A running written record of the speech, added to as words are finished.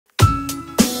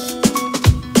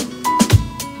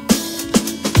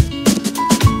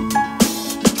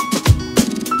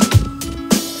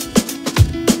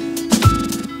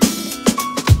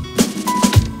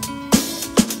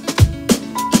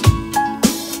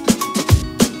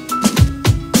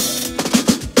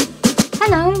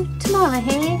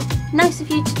nice of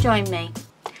you to join me.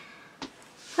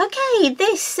 Okay,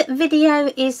 this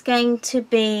video is going to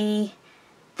be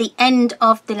the end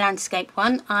of the landscape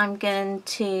one. We're going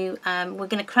to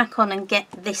crack on and get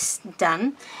this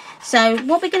done. So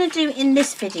what we're going to do in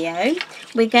this video,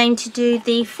 we're going to do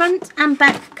the front and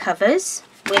back covers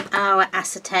with our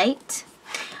acetate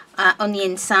on the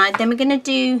inside. Then we're going to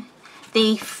do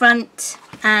the front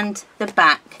and the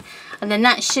back, and then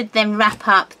that should then wrap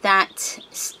up that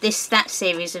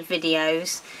series of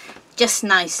videos just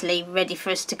nicely, ready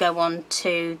for us to go on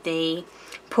to the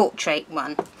portrait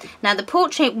one. Now the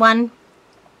portrait one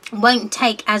won't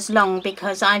take as long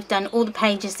because I've done all the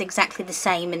pages exactly the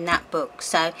same in that book,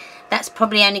 so that's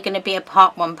probably only going to be a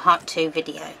part 1 part 2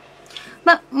 video,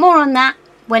 but more on that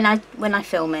when I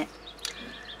film it.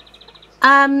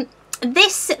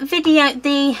 This video,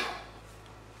 the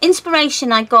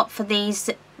inspiration I got for these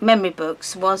memory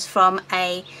books was from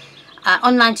a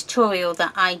online tutorial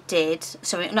that I did,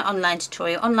 sorry, not online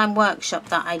tutorial, online workshop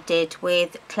that I did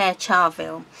with Clare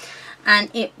Charvill, and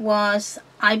it was,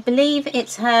 I believe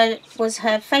was her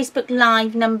Facebook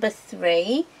Live number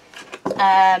 3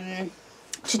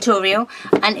 tutorial,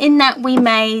 and in that we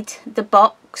made the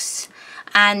box,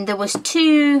 and there was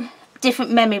 2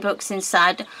 different memory books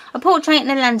inside, a portrait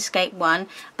and a landscape one,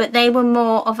 but they were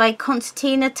more of a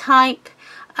concertina type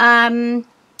memory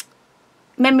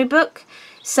book.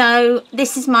 So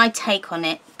this is my take on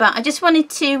it, but I just wanted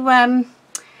to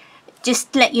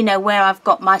just let you know where I've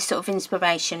got my sort of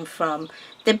inspiration from.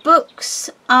 The books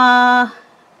are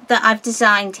that I've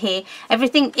designed here,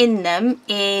 everything in them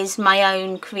is my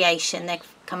own creation. They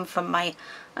come from my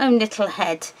own little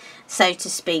head, so to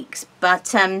speak,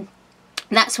 but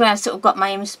that's where I sort of got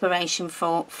my inspiration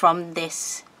from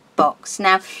this box.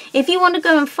 Now if you want to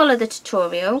go and follow the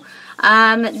tutorial,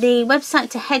 the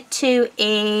website to head to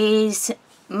is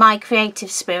My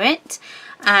Creative Spirit,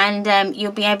 and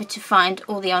you'll be able to find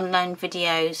all the online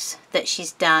videos that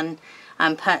she's done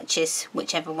and purchase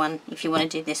whichever one. If you want to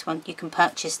do this one, you can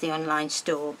purchase the online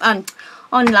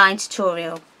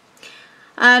tutorial.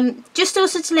 Just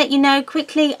also to let you know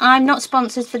quickly, I'm not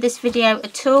sponsored for this video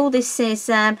at all. This is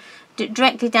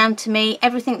directly down to me.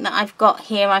 Everything that I've got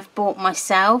here I've bought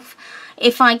myself.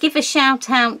 If I give a shout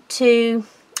out to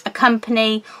a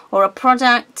company or a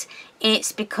product,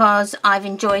 it's because I've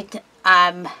enjoyed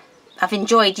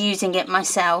using it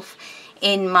myself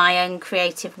in my own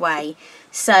creative way.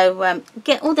 So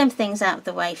get all them things out of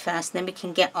the way first, then we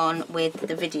can get on with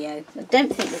the video. I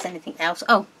don't think there's anything else.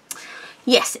 Oh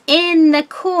yes, in the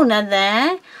corner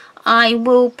there I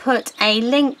will put a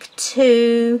link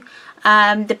to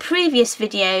the previous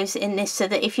videos in this, so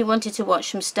that if you wanted to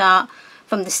watch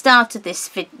from the start of this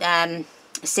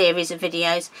series of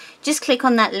videos, just click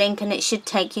on that link and it should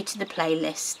take you to the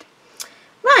playlist.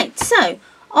 Right, so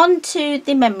on to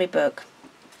the memory book.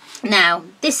 Now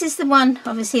this is the one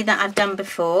obviously that I've done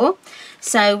before,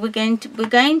 so we're going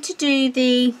to do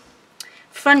the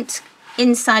front,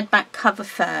 inside, back cover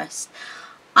first.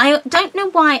 I don't know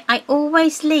why I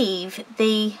always leave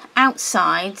the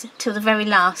outside till the very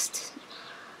last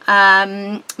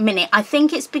minute. I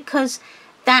think it's because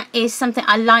that is something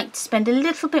I like to spend a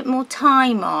little bit more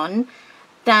time on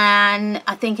than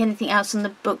I think anything else in the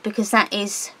book, because that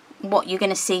is what you're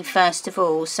going to see first of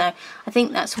all. So I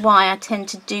think that's why I tend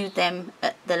to do them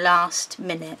at the last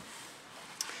minute.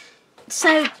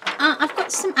 So I've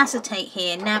got some acetate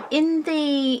here. Now in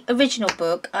the original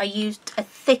book I used a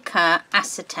thicker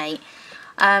acetate.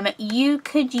 You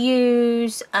could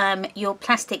use your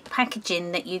plastic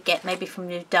packaging that you get maybe from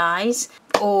your dyes,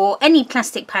 or any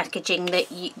plastic packaging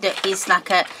that is like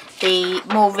the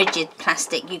more rigid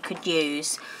plastic you could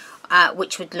use,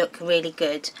 which would look really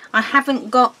good. I haven't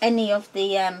got any of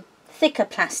the thicker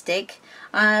plastic.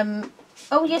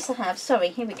 Oh yes I have, sorry,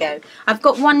 here we go. I've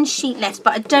got 1 sheet left,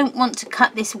 but I don't want to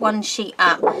cut this 1 sheet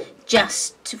up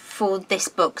just for this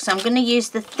book, so I'm going to use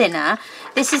the thinner.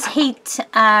 This is heat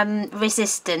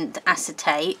resistant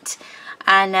acetate,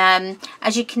 and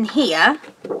as you can hear,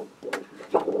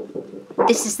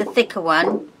 this is the thicker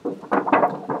one,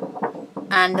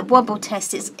 and the wobble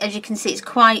test is, as you can see, it's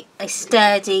quite a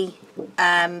sturdy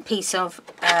piece of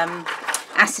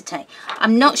acetate.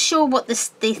 I'm not sure what the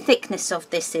thickness of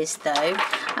this is though,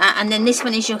 and then this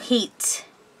one is your heat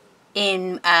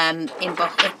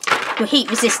your heat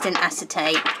resistant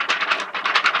acetate,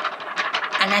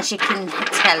 and as you can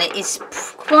tell it is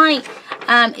quite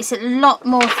it's a lot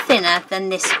more thinner than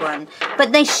this one,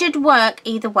 but they should work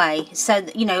either way. So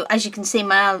you know, as you can see,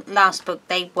 my last book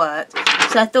they worked,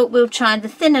 so I thought we'll try the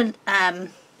thinner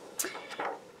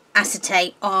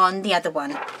acetate on the other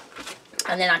one,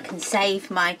 and then I can save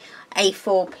my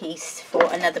A4 piece for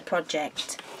another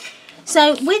project.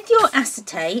 So with your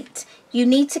acetate, you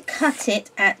need to cut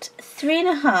it at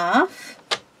 3.5.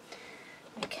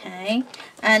 Okay,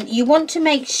 and you want to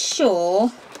make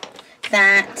sure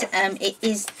that it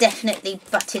is definitely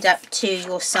butted up to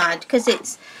your side, because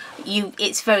it's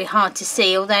very hard to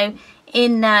see, although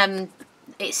in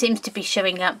it seems to be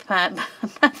showing up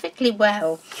perfectly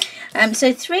well.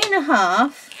 So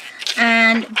 3.5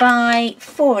 and by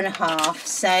 4.5,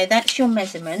 so that's your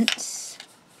measurements.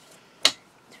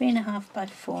 3.5 by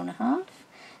 4.5.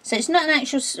 So it's not an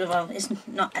actual, well, it's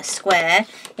not a square,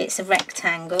 it's a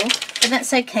rectangle, but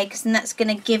that's okay, because then that's going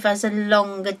to give us a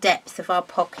longer depth of our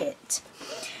pocket.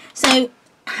 So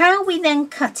how we then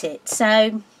cut it,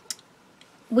 so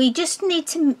we just need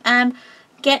to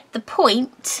get the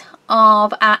point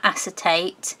of our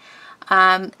acetate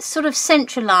sort of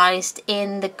centralized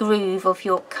in the groove of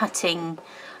your cutting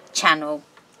channel,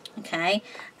 okay,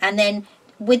 and then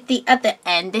with the other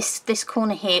end, this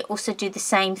corner here, also do the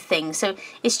same thing. So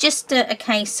it's just a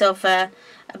case of a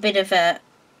bit of a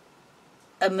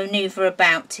maneuver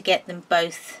about to get them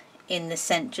both in the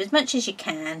centre as much as you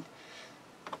can,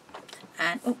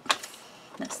 and oh,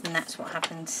 that's what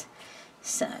happens.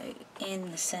 So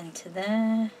in the centre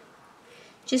there,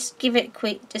 just give it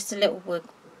just a little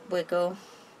wiggle,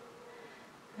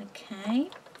 okay,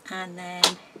 and then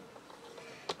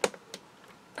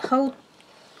hold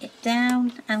it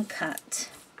down and cut,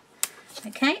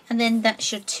 okay, and then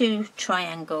that's your 2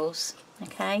 triangles,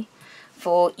 okay,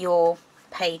 for your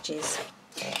pages.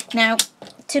 Now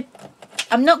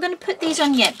I'm not going to put these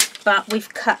on yet, but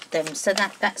we've cut them, so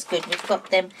that's good. We've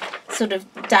got them sort of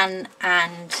done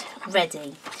and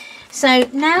ready. So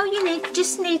now you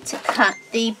just need to cut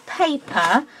the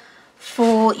paper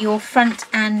for your front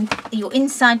and your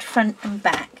inside, front and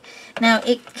back. Now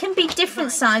it can be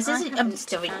different sizes. I'm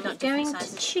not going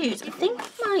to choose. I think I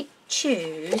might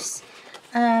choose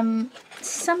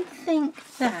something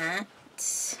that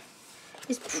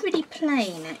is pretty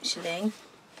plain, actually.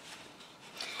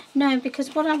 No,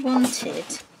 because what I wanted,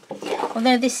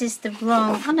 although this is the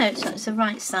wrong, oh no, it's the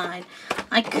right side.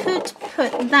 I could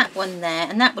put that one there,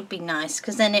 and that would be nice,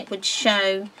 because then it would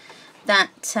show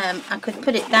that I could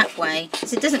put it that way.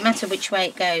 So it doesn't matter which way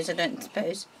it goes, I don't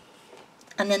suppose.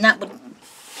 And then that would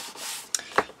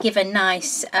give a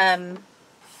nice, yeah,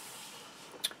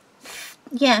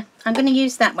 I'm going to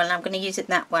use that one. I'm going to use it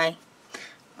that way.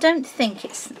 Don't think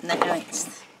it's, no,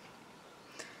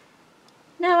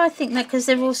 I think that because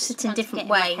they're all sitting different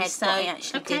ways, so I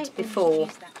actually did before.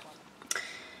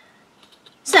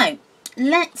 So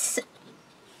let's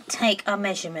take our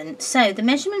measurement. So the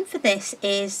measurement for this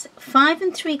is 5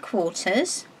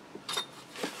 3/4.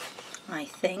 I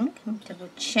think. Let me double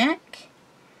check.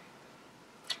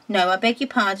 No, I beg your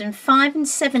pardon. 5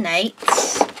 7/8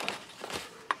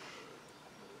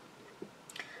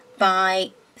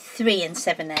 by 3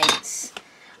 7/8.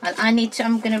 I need to.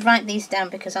 I'm going to write these down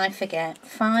because I forget.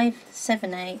 5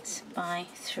 7/8 by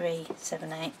 3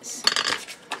 7/8.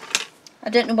 I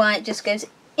don't know why it just goes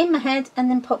in my head and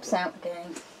then pops out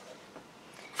again.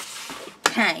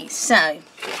 Okay, so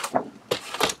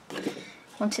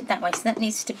want it that way. So that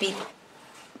needs to be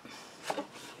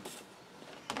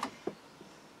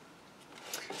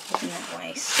that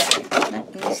way. So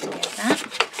that needs to go that.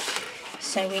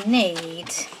 So we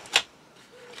need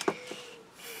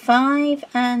 3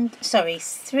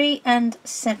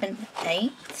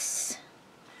 7/8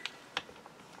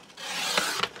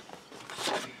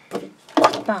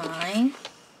 by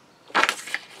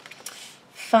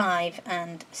 5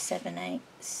 7/8,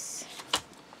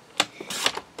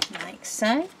 like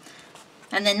so,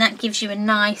 and then that gives you a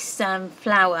nice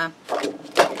flower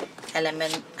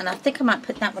element, and I think I might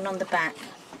put that one on the back.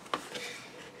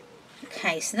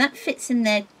 Okay, so that fits in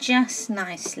there just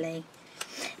nicely.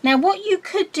 Now what you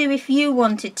could do if you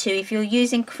wanted to, if you're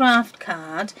using craft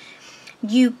card,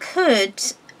 you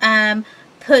could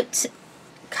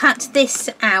cut this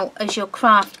out as your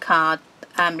craft card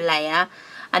layer,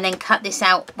 and then cut this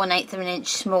out 1/8 of an inch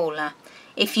smaller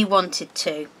if you wanted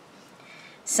to.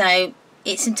 So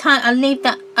it's entirely, I'll leave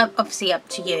that obviously up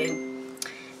to you.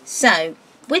 So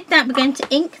with that, we're going to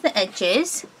ink the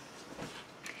edges.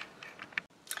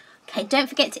 Okay, don't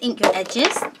forget to ink your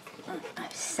edges,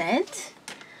 I've said.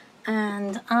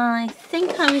 And I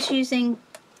think I was using,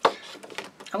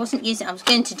 I was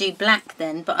going to do black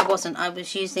then, but I wasn't. I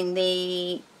was using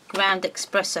the ground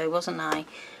espresso, wasn't I?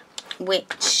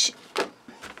 Which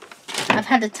I've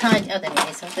had a tidy, oh there it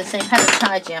is, I was going to say I've had a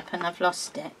tidy up and I've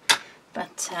lost it,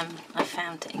 but I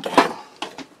found it again.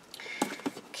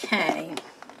 Okay,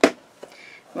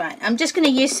 right, I'm just going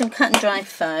to use some cut and dry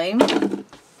foam,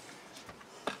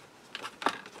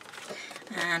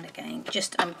 And again,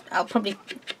 just I'll probably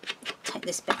take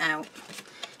this bit out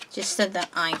just so that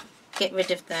I get rid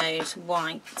of those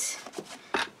white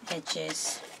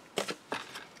edges.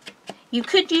 You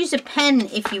could use a pen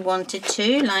if you wanted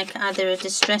to, like either a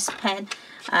distress pen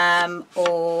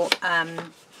or a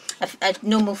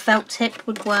normal felt tip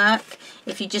would work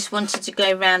if you just wanted to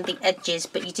go around the edges,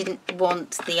 but you didn't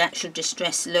want the actual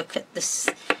distress look at the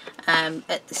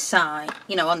side,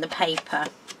 you know, on the paper.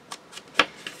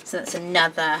 So that's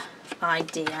another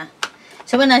idea.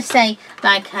 So when I say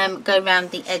like go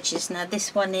around the edges, now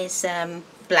this one is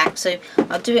black, so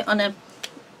I'll do it on a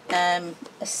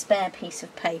spare piece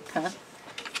of paper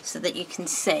so that you can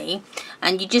see,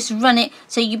 and you just run it,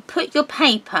 so you put your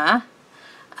paper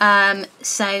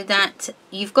so that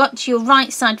you've got your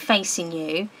right side facing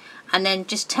you, and then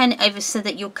just turn it over so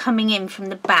that you're coming in from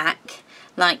the back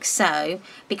like so,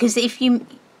 because if your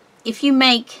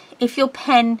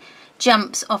pen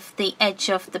jumps off the edge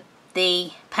of the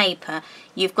paper,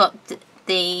 you've got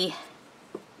the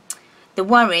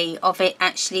worry of it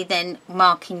actually then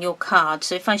marking your card.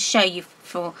 So if I show you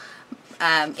for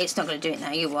it's not going to do it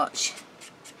now, you watch.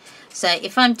 So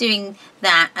if I'm doing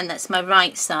that, and that's my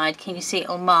right side, can you see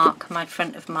it'll mark my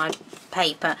front of my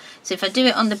paper? So if I do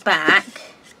it on the back,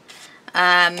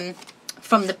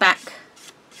 from the back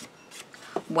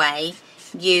way,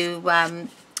 you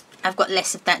I've got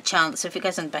less of that chance. So if it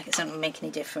goes on the back, it's not going to make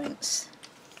any difference.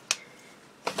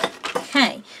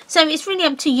 Okay, so it's really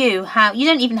up to you how, you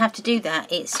don't even have to do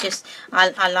that, it's just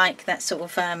I like that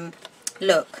sort of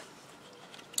look.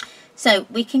 So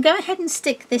we can go ahead and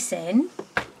stick this in.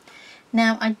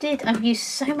 Now I've used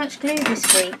so much glue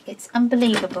this week, it's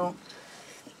unbelievable.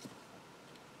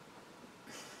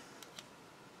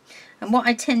 And what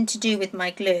I tend to do with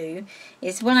my glue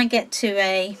is when I get to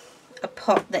a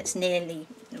pot that's nearly,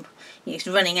 it's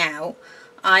running out,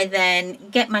 I then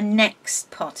get my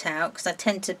next pot out, because I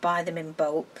tend to buy them in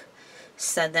bulk,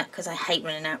 so that, because I hate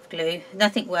running out of glue.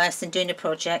 Nothing worse than doing a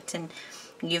project and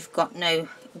you've got no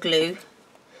glue.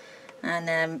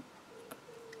 And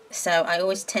so I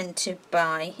always tend to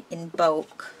buy in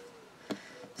bulk.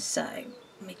 So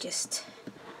let me just,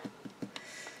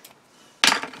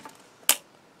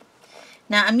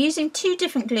 now I'm using two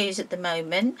different glues at the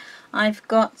moment. I've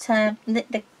got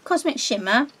the Cosmic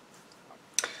Shimmer,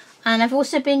 and I've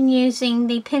also been using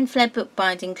the Pinflair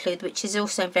bookbinding glue, which is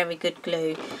also very good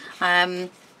glue. I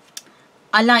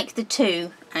like the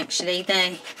two actually,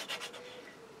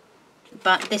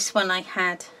 but this one I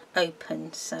had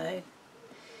open, so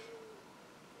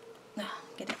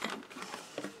get it out.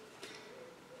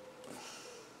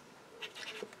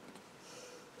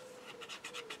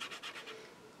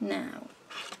 Now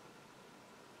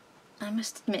I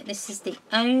must admit, this is the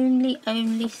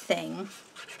only thing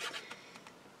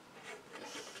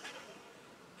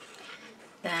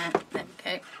that, there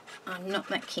we go, I'm not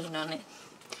that keen on it.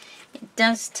 It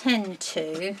does tend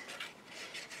to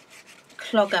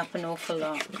clog up an awful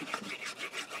lot.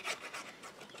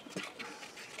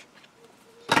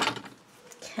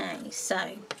 Okay,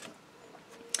 so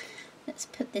let's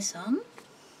put this on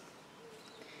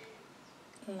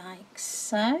like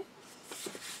so.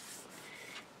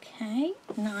 Okay,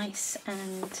 nice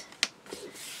and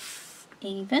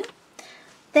even.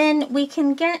 Then we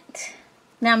can get,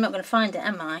 now I'm not going to find it,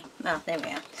 am I? Oh, there we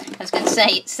are. I was going to say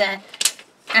it's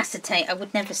acetate, I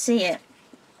would never see it.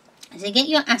 So you get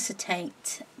your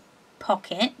acetate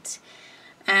pocket,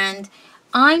 and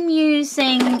I'm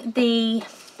using the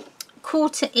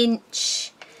 1/4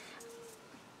 inch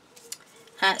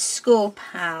Score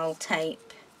Pal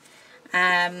tape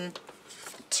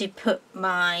to put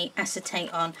my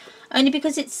acetate on, only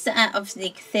because it's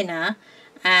obviously thinner,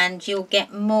 and you'll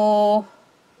get more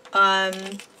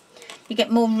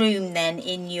room then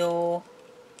in your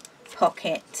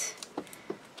pocket.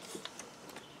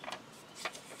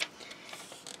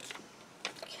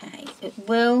 Okay, it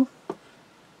will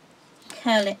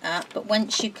curl it up, but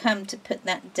once you come to put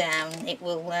that down, it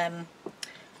will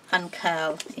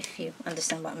uncurl, if you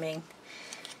understand what I mean.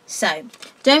 So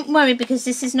don't worry, because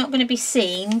this is not going to be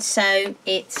seen, so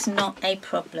it's not a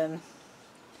problem.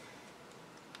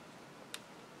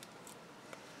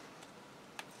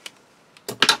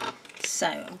 So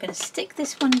I'm going to stick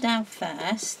this one down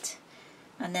first,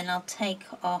 and then I'll take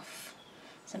off.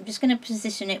 So I'm just going to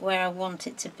position it where I want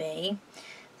it to be.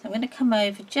 So I'm going to come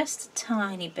over just a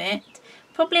tiny bit,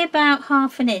 probably about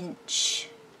 1/2 inch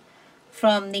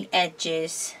from the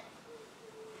edges.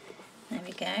 There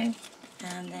we go.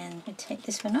 And then I take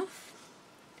this one off,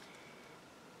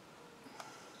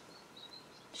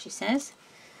 she says.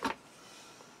 There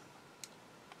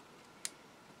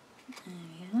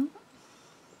we go.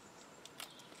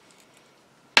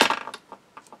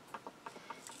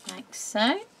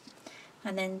 so,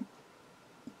 and then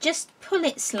just pull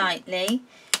it slightly,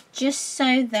 just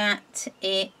so that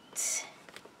it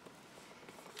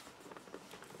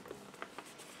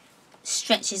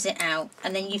stretches it out,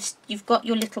 and then you've got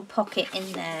your little pocket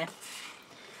in there.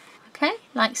 Okay,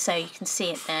 like so. You can see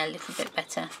it there a little bit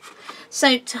better.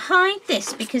 So to hide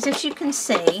this, because as you can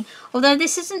see, although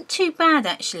this isn't too bad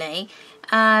actually,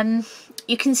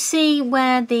 you can see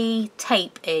where the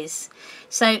tape is.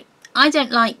 So I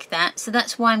don't like that, so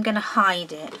that's why I'm going to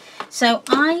hide it. So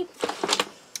I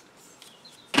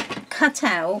cut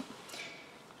out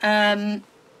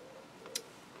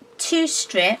 2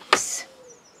 strips.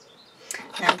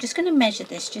 Now I'm just going to measure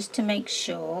this just to make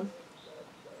sure.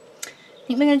 I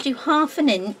think we're going to do 1/2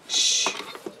 inch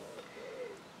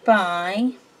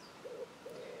by,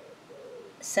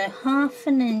 so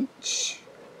 1/2 inch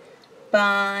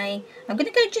by, I'm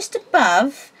going to go just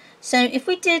above. So if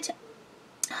we did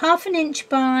 1/2 inch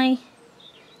by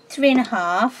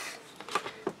 3.5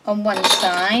 on one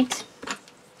side,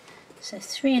 so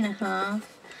 3.5,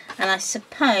 and I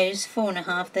suppose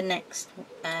 4.5 the next,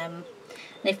 and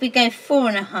if we go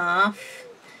 4.5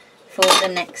 for the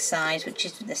next side, which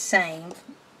is the same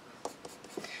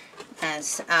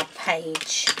as our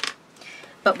page,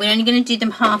 but we're only going to do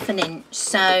them 1/2 inch.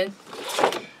 So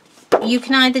you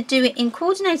can either do it in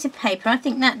coordinated paper, I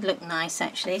think that'd look nice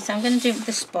actually, so I'm going to do it with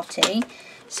the spotty.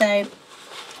 So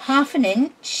 1/2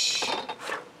 inch.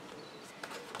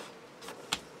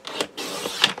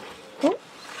 Ooh.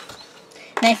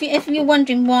 Now if you're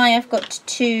wondering why I've got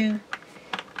 2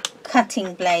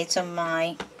 cutting blades on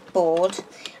my board,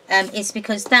 it's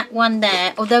because that one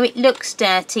there, although it looks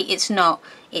dirty, it's not.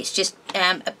 It's just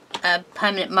a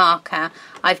permanent marker.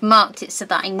 I've marked it so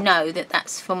that I know that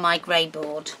that's for my grey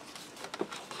board.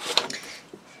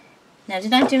 Now,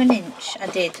 did I do an inch? I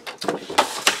did.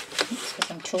 It's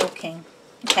because I'm talking.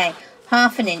 Okay,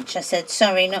 1/2 inch I said.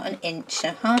 Sorry, not an inch. So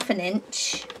 1/2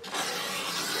 inch.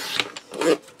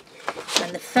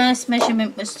 And the first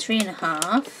measurement was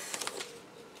 3.5.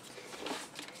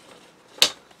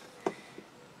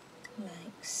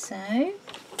 So,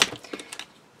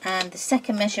 and the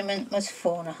second measurement was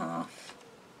 4.5,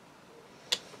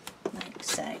 like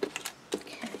so.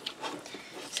 Okay,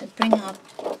 so bring our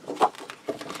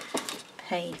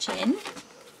page in.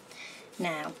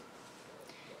 Now,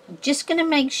 I'm just going to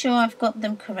make sure I've got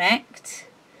them correct.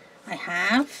 I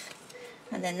have,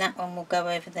 and then that one will go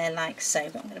over there like so,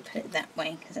 but I'm going to put it that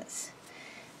way because that's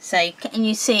so. Can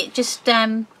you see it just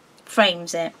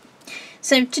frames it?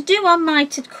 So to do our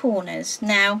mitered corners,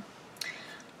 now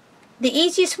the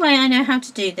easiest way I know how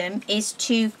to do them is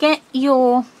to get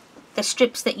the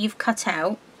strips that you've cut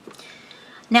out.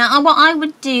 Now what I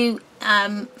would do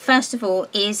first of all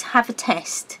is have a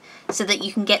test so that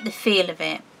you can get the feel of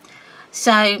it.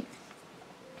 So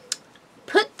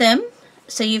put them,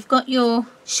 so you've got your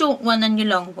short one and your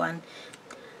long one.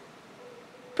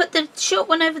 Put the short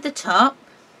one over the top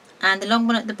and the long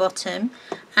one at the bottom,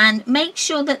 and make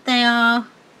sure that they are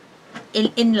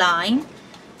in line,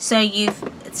 so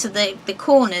the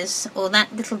corners, or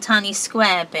that little tiny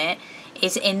square bit,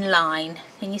 is in line.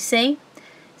 Can you see?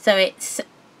 So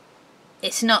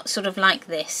it's not sort of like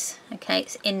this, okay,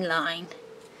 it's in line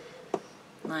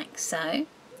like so.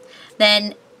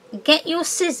 Then get your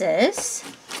scissors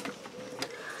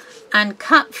and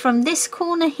cut from this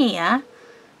corner here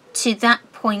to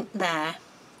that point there,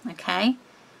 okay.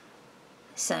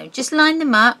 So just line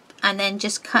them up and then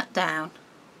just cut down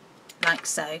like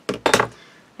so.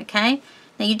 Okay,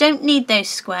 now you don't need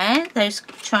those those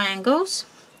triangles.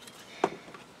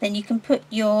 Then you can put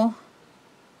your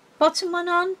bottom one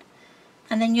on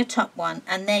and then your top one,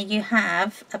 and there you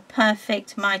have a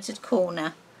perfect mitered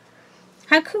corner.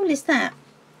 How cool is that?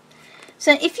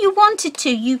 So if you wanted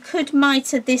to, you could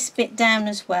miter this bit down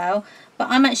as well, but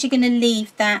I'm actually going to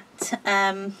leave that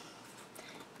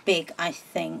big, I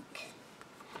think.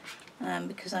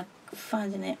 Because I'm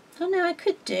finding it, oh no, I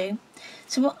could do.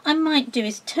 So what I might do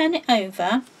is turn it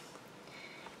over,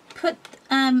 put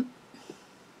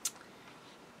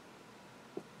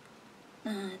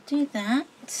do that.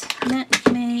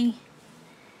 Let me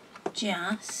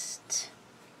just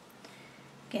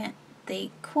get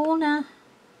the corner.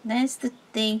 There's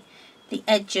the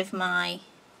edge of my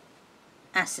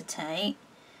acetate,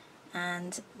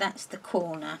 and that's the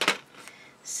corner.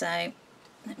 So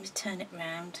let me turn it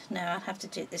round. No, I'll have to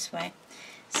do it this way.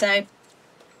 So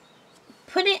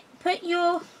put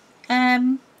your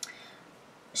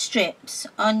strips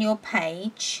on your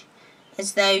page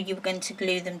as though you were going to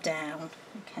glue them down,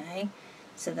 okay,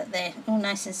 so that they're all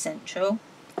nice and central.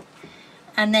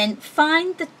 And then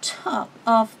find the top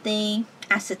of the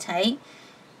acetate,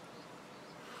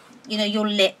 you know, your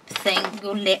lip thing,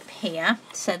 your lip here,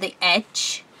 so the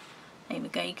edge, there we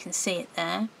go, you can see it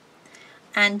there,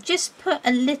 and just put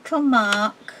a little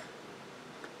mark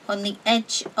on the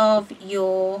edge of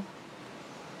your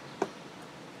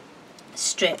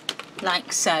strip,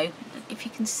 like so, if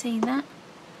you can see that.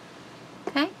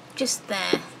 Okay, just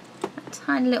there, a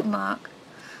tiny little mark.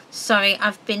 Sorry,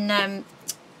 I've been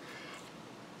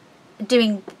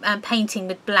doing painting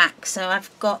with black, so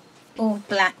I've got all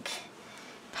black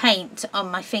paint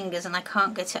on my fingers and I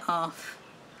can't get it off.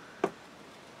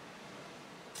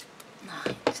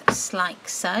 Just like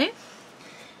so,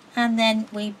 and then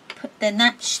we put, then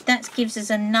that gives us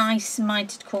a nice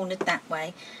mitered corner that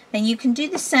way. Then you can do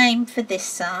the same for this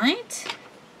side.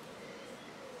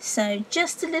 So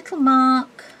just a little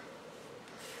mark.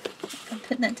 I'll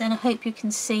put that down. I hope you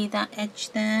can see that edge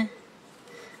there.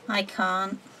 I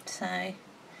can't, so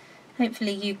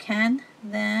hopefully you can.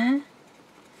 There.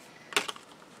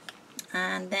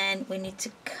 And then we need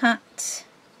to cut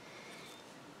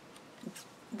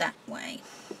that way,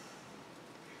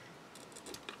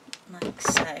 like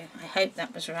so. I hope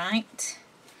that was right.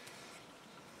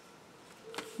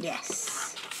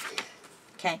 Yes.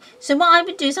 Okay, so what I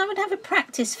would do is I would have a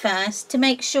practice first to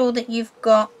make sure that you've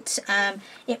got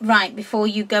it right before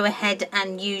you go ahead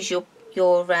and use your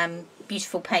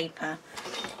beautiful paper.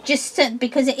 Just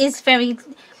because it is very,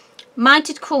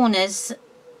 mitered corners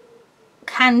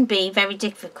can be very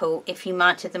difficult if you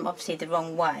miter them obviously the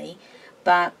wrong way,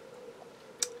 but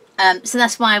so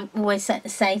that's why I always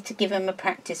say to give them a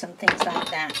practice on things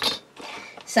like that.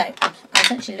 So I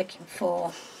was actually looking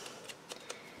for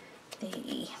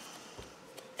the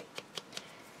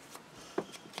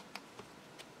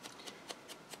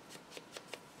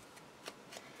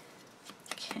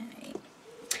okay,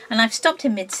 and I've stopped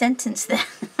in mid-sentence there.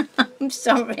 I'm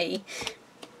sorry.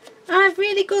 I've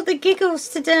really got the giggles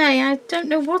today. I don't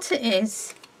know what it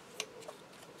is.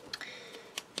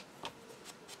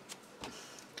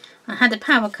 I had a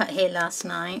power cut here last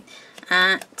night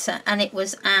and it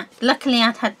was at, luckily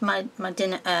I'd had my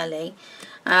dinner early,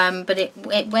 but it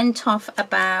went off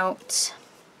about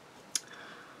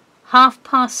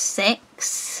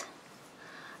 6:30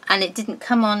 and it didn't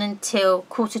come on until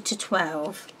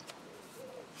 11:45.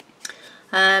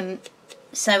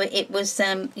 So it was,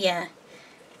 yeah,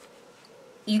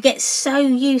 you get so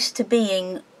used to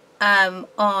being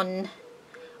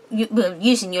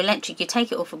using your electric, you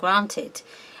take it all for granted.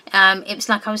 It was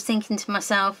like I was thinking to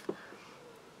myself,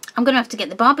 I'm going to have to get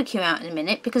the barbecue out in a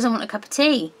minute because I want a cup of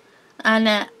tea. And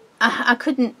I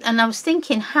couldn't, and I was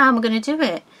thinking, how am I going to do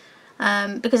it?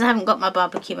 Because I haven't got my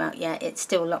barbecue out yet. It's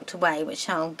still locked away, which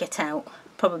I'll get out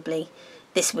probably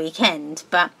this weekend.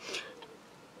 But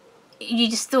you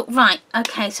just thought, right,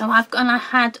 okay, so I've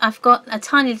got a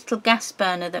tiny little gas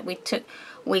burner that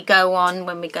we go on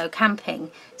when we go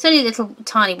camping. It's only a little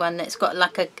tiny one that's got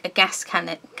like a gas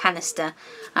canister,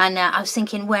 and I was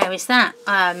thinking, where is that?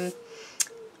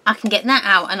 I can get that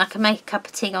out and I can make a cup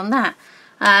of tea on that.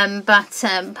 But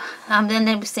then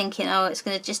I was thinking, oh, it's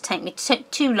going to just take me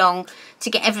too long to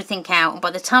get everything out, and by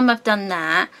the time I've done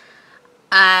that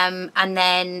and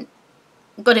then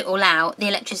got it all out, the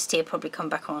electricity will probably come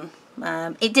back on.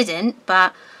 It didn't,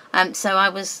 but so I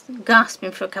was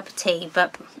gasping for a cup of tea,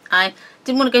 but I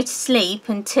didn't want to go to sleep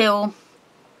until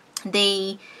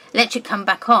the electric come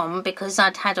back on, because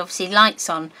I'd had obviously lights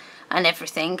on and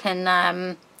everything, and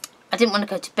I didn't want to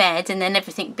go to bed and then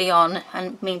everything be on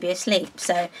and me be asleep,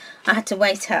 so I had to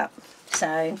wait up.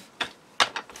 So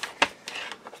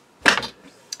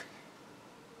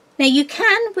now you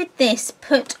can with this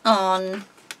put on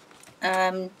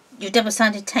your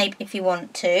double-sided tape if you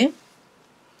want to,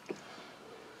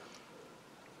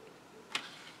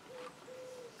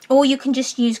 or you can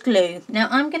just use glue. Now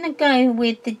I'm going to go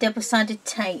with the double-sided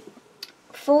tape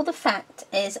for the fact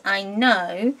is I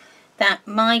know that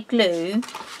my glue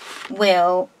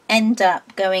will end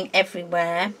up going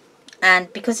everywhere,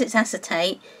 and because it's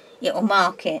acetate it will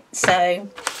mark it, so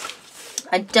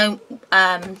I don't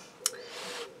want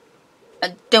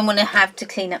to have to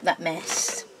clean up that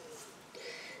mess.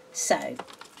 So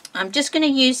I'm just going to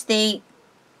use the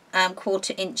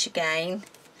 1/4 inch again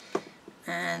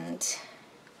and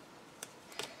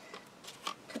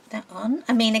put that on.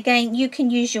 I mean, again, you can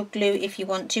use your glue if you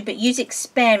want to, but use it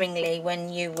sparingly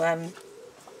when you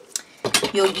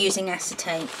you're using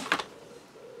acetate,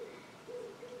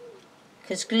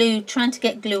 because glue, trying to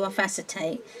get glue off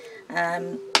acetate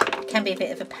can be a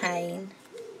bit of a pain.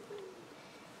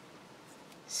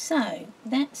 So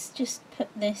let's just put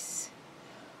this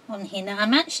on here. Now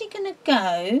I'm actually going to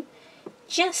go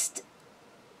just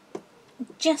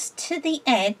to the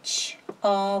edge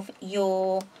of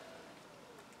your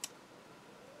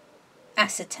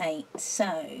acetate.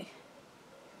 So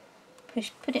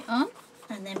put it on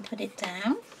and then put it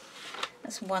down.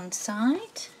 That's one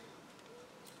side.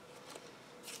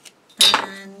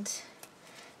 And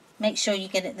make sure you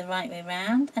get it the right way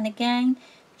round. And again,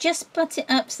 just butt it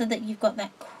up so that you've got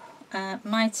that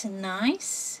mitre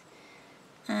nice.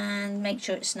 And make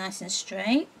sure it's nice and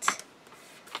straight.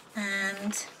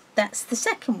 And that's the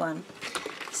second one.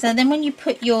 So then when you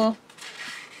put your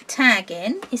tag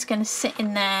in, it's going to sit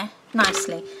in there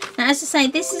nicely. Now, as I say,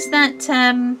 this is that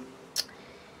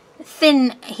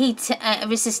thin heat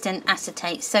resistant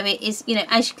acetate, so it is, you know,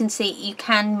 as you can see, you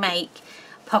can make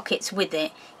pockets with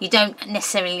it. You don't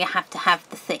necessarily have to have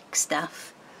the thick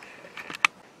stuff.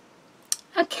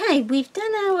 Okay, we've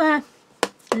done our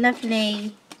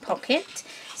lovely pocket,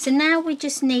 so now we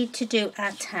just need to do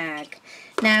our tag.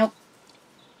 Now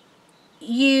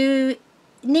you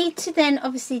need to then,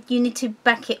 obviously you need to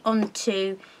back it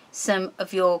onto some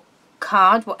of your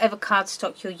card, whatever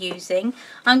cardstock you're using.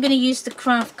 I'm going to use the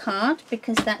craft card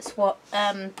because that's what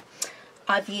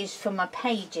I've used for my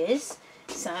pages.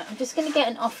 So I'm just going to get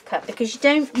an offcut because you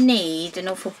don't need an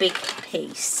awful big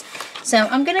piece. So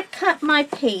I'm going to cut my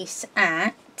piece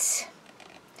at,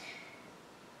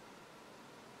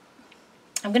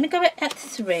 I'm going to go at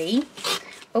 3.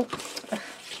 Oh,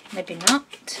 maybe not.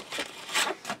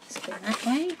 Let's go that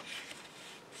way.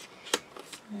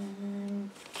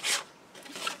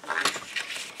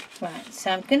 Right, so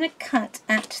I'm going to cut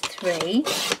at 3.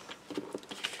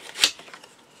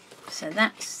 So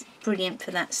that's brilliant for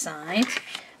that side.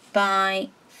 By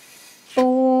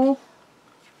 4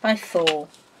 by 4.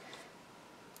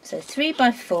 So 3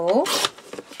 by 4.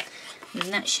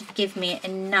 And that should give me a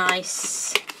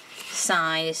nice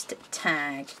sized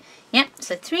tag. Yep,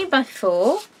 so 3 by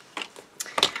 4.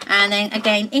 And then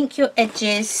again, ink your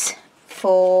edges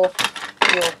for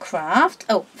your craft.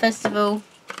 Oh, first of all,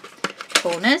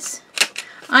 corners.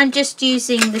 I'm just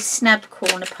using the snub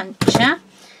corner puncher,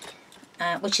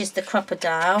 which is the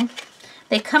crocodile.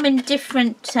 They come in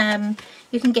different,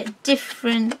 you can get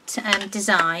different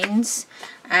designs,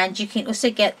 and you can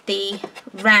also get the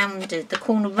rounded, the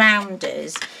corner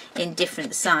rounders in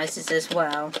different sizes as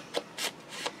well.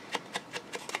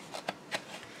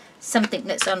 Something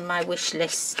that's on my wish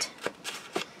list.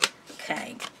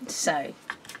 Okay, so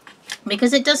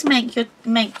because it does make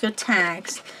your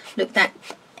tags look that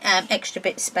extra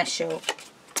bit special.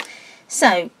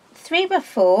 So 3 by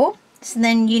 4. So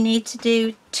then you need to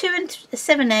do 2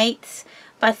 7/8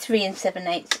 by 3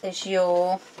 7/8 as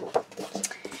your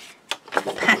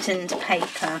patterned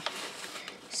paper.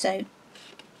 So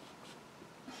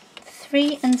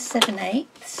 3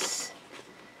 7/8.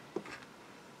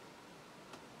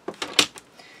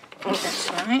 Oh, that's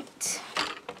right.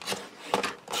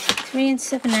 3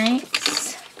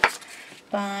 7/8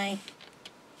 by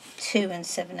 2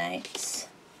 7/8.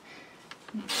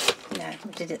 No, I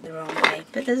did it the wrong way,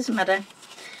 but it doesn't matter.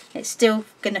 It's still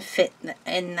going to fit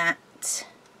in that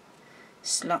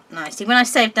slot nicely. When I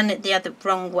say I've done it the other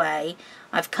wrong way,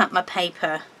 I've cut my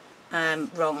paper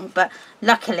wrong, but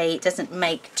luckily it doesn't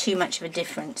make too much of a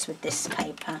difference with this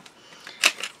paper.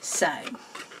 So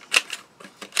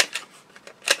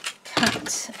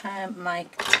cut my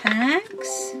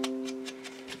tags,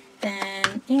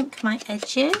 then ink my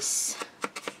edges.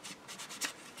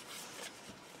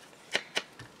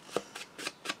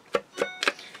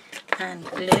 And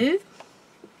glue.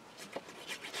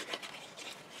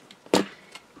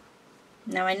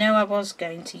 Now I know I was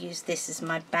going to use this as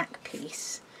my back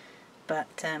piece, but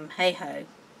hey ho.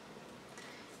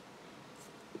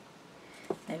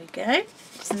 There we go.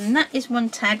 So then that is one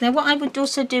tag. Now what I would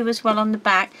also do as well on the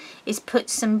back is put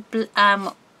some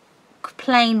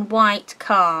plain white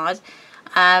card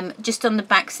just on the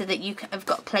back so that you have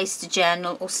got a place to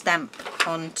journal or stamp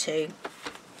onto.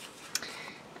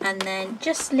 And then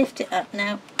just lift it up.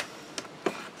 Now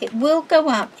it will go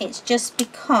up, it's just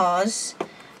because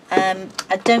I'm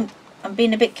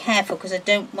being a bit careful because I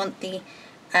don't want the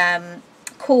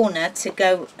corner to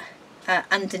go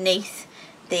underneath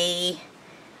the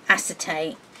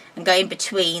acetate and go in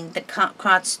between the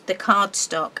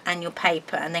cardstock and your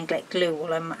paper and then get glue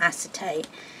all on my acetate.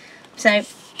 So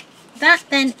that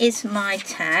then is my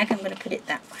tag. I'm going to put it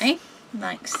that way,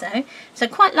 like so. So I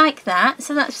quite like that.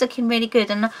 So that's looking really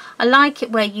good, and I like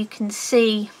it where you can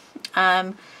see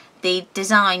the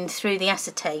design through the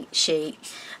acetate sheet.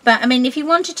 But I mean, if you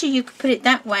wanted to, you could put it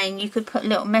that way and you could put a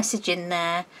little message in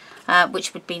there,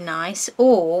 which would be nice.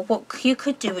 Or what you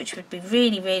could do, which would be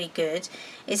really, really good,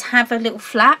 is have a little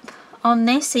flap on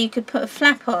this. So you could put a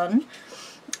flap on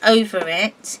over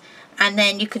it, and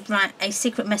then you could write a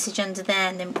secret message under there,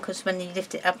 and then because when you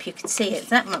lift it up you could see it.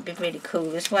 That might be really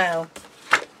cool as well.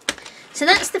 So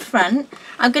that's the front.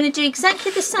 I'm going to do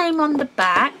exactly the same on the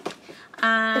back.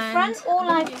 And the front, all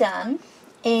I've done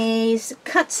is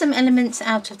cut some elements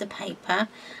out of the paper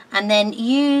and then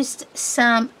used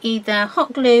some either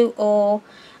hot glue or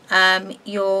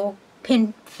your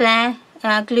pin flare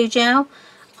glue gel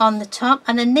on the top.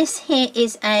 And then this here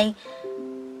is a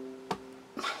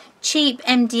cheap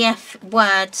MDF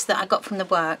words that I got from the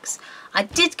works. I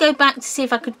did go back to see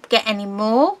if I could get any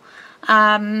more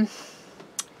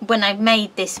when I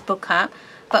made this book up,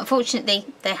 but unfortunately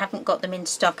they haven't got them in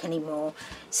stock anymore.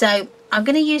 So I'm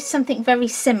going to use something very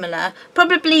similar,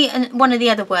 probably one of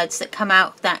the other words that come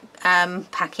out of that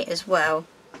packet as well.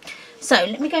 So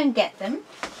let me go and get them.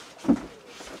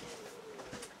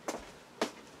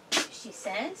 She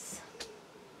says.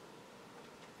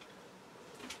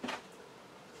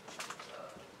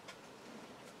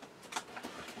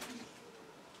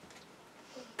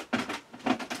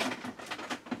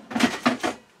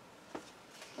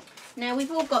 Now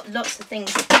we've all got lots of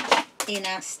things in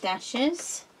our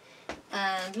stashes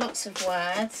and lots of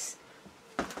words.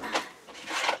 Right,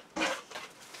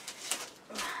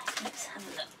 let's have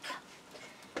a look.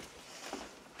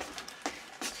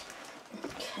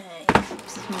 Okay,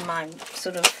 this is my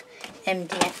sort of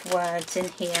MDF words in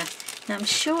here. Now I'm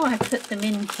sure I put them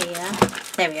in here.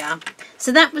 There we are.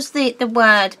 So that was the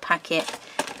word packet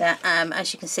that,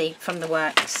 as you can see, from the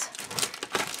works.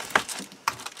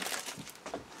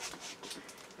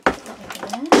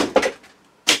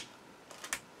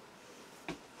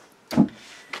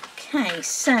 Okay,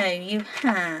 so you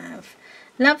have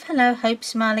love, hello, hope,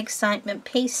 smile, excitement,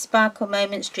 peace, sparkle,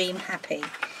 moments, dream, happy.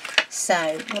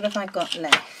 So what have I got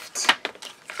left?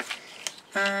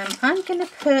 I'm going to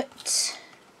put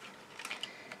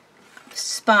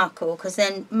sparkle, because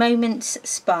then moments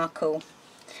sparkle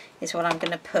is what I'm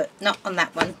going to put. Not on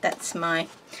that one, that's my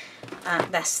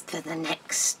that's for the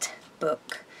next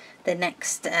book, the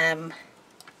next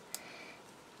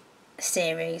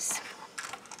series.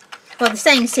 Well, the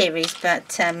same series,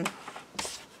 but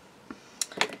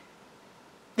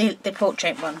the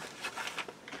portrait one.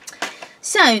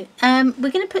 So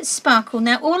we're going to put sparkle.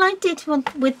 Now all I did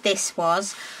with this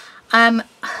was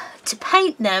to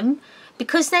paint them,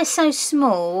 because they're so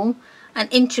small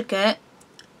and intricate,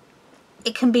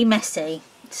 it can be messy.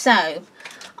 So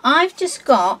I've just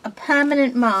got a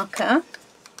permanent marker,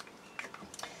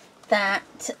 that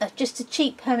just a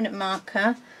cheap permanent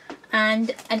marker,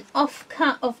 and an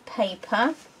offcut of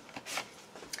paper,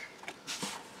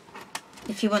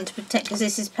 if you want to protect, because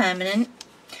this is permanent.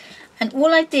 And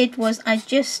all I did was I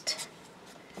just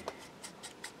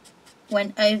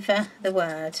went over the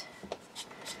word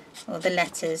or the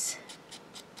letters.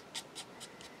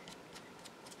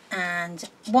 And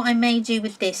what I may do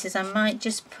with this is I might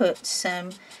just put some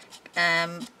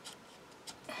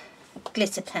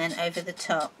glitter pen over the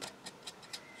top.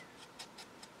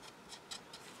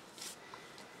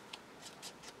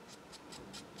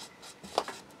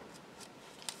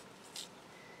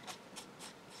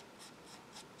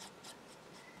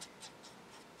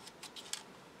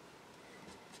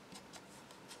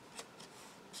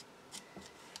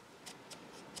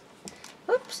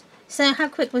 Oops, so how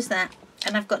quick was that?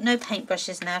 And I've got no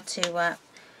paintbrushes now to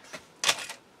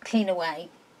clean away.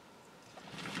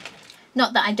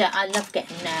 Not that I don't, I love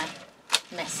getting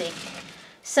messy.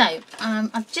 So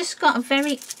I've just got a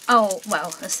very old,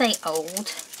 well, I say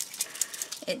old,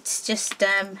 it's just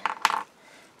a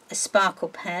sparkle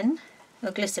pen,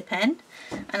 or glitter pen,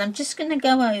 and I'm just going to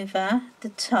go over the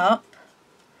top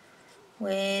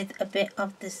with a bit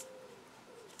of this,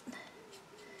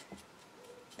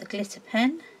 the glitter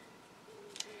pen,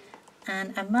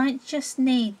 and I might just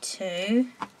need to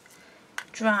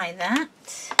dry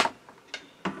that.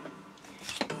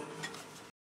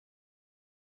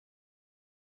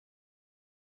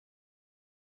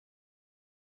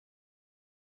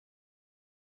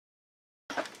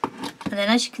 And then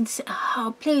as you can see,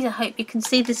 oh please, I hope you can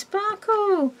see the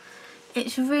sparkle.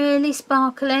 It's really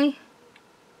sparkly.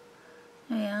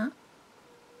 There we are.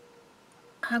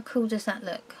 How cool does that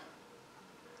look?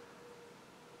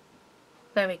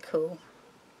 Very cool.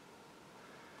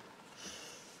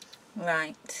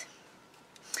 Right.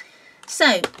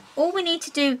 So all we need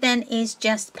to do then is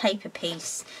just paper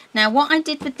piece. Now what I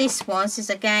did with this is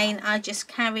again I just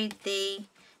carried the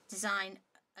design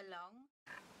along.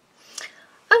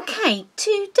 Okay,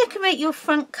 to decorate your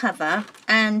front cover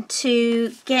and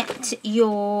to get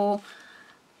your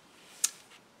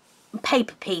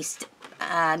paper pieced,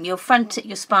 your front,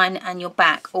 your spine and your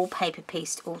back all paper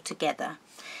pieced all together.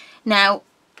 Now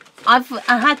I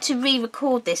had to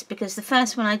re-record this because the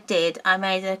first one I did, I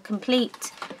made a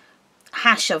complete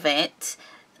hash of it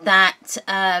that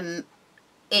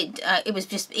it was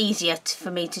just easier for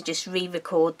me to just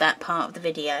re-record that part of the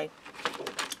video.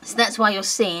 So that's why you're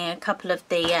seeing a couple of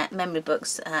the memory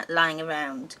books lying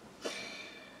around.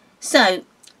 So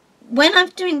when I'm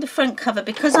doing the front cover,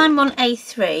 because I'm on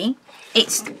A3,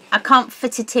 I can't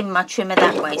fit it in my trimmer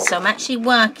that way, so I'm actually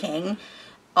working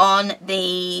on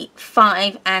the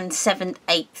 5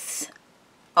 7/8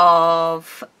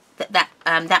 of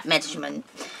that measurement.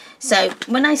 So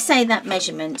when I say that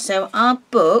measurement, so our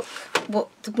book, what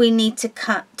we need to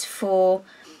cut for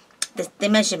the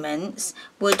measurements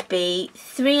would be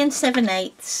 3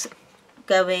 7/8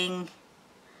 going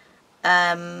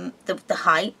the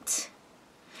height,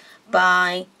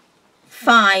 by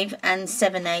 5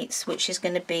 7/8, which is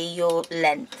going to be your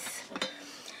length.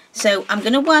 So I'm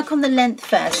going to work on the length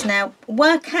first. Now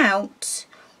work out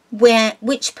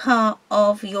which part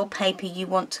of your paper you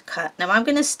want to cut. Now I'm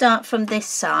going to start from this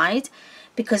side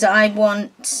because I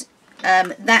want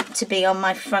that to be on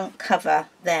my front cover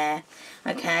there,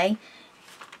 okay?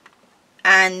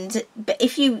 But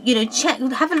if you check,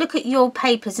 have a look at your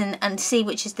papers and see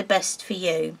which is the best for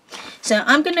you. So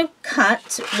I'm going to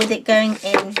cut with it going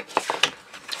in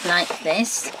like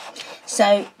this.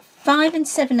 So 5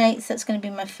 7/8, that's going to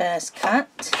be my first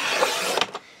cut.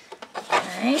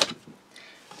 Okay.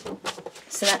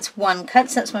 So that's one cut,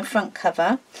 so that's my front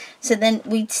cover. So then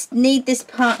we need this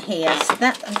part here. So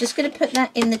that I'm just going to put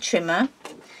that in the trimmer,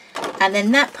 and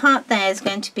then that part there is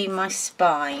going to be my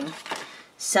spine.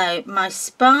 So my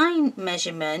spine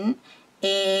measurement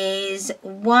is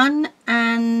 1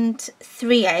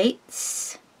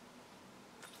 3/8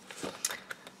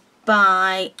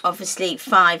 by obviously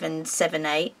 5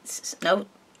 7/8. No,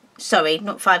 sorry,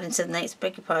 not 5 7/8.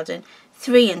 Beg your pardon.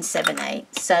 3 7/8.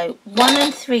 So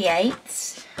 1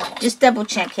 3/8. Just double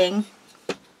checking.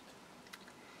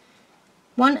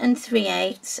 1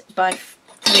 3/8 by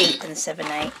 3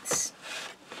 7/8.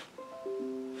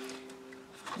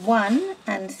 1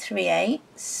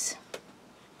 3/8.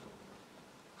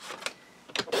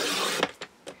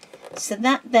 So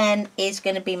that then is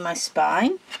going to be my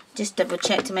spine. Just double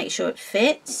check to make sure it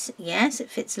fits. Yes,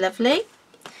 it fits lovely.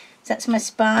 So that's my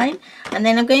spine, and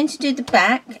then I'm going to do the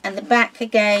back, and the back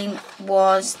again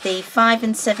was the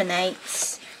 5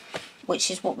 7/8,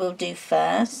 which is what we'll do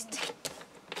first.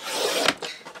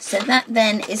 So that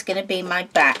then is going to be my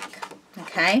back,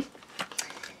 okay?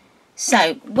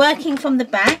 So working from the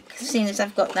back, as soon as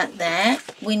I've got that there,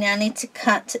 we now need to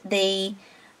cut the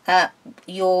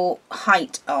your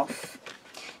height off.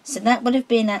 So that would have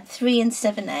been at 3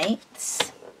 7/8.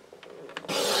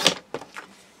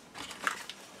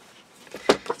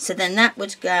 So then that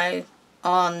would go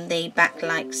on the back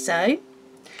like so.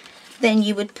 Then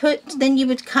you would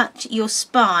cut your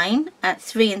spine at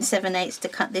 3 7/8 to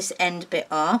cut this end bit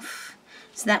off.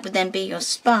 So that would then be your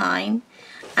spine,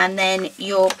 and then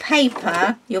your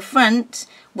paper, your front,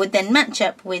 would then match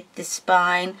up with the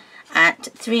spine at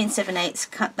 3 7/8.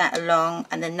 Cut that along,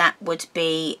 and then that would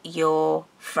be your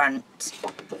front.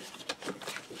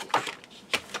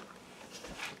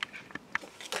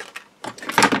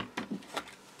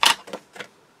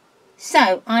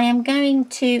 So I am going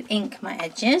to ink my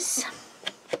edges,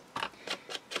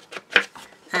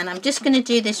 and I'm just going to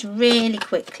do this really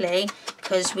quickly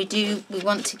because we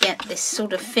want to get this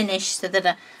sort of finished so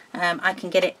that I can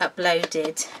get it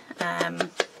uploaded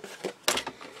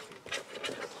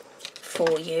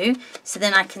for you. So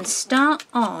then I can start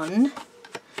on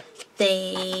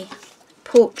the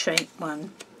portrait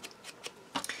one.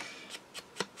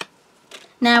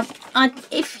 Now,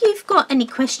 if you've got any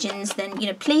questions, then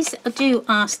please do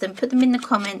ask them. Put them in the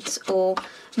comments or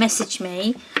message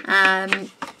me. I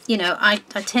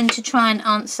tend to try and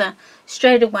answer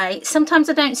straight away. Sometimes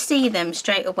I don't see them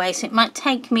straight away, so it might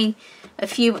take me a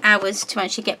few hours to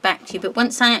actually get back to you. But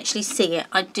once I actually see it,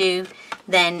 I do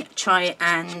then try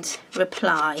and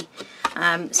reply.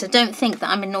 So don't think that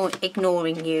I'm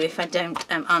ignoring you if I don't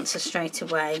answer straight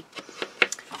away.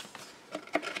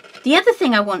 The other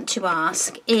thing I want to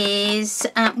ask is,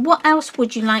 what else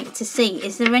would you like to see?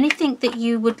 Is there anything that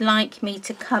you would like me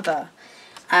to cover?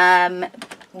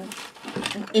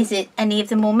 Is it any of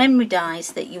the more memory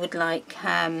dies that you would like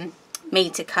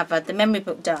me to cover? The memory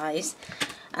book dies.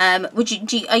 Are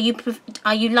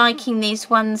you liking these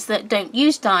ones that don't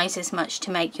use dies as much to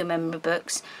make your memory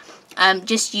books?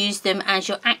 Just use them as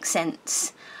your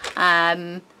accents.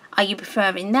 Are you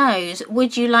preferring those?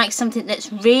 Would you like something that's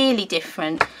really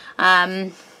different,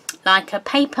 like a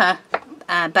paper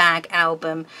bag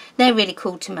album? They're really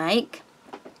cool to make.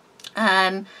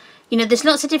 There's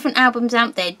lots of different albums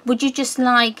out there. Would you just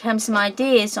like some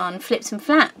ideas on flips and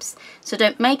flaps? So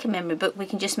don't make a memory book, we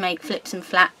can just make flips and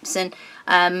flaps and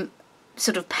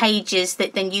sort of pages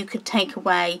that then you could take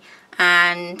away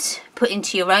and put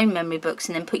into your own memory books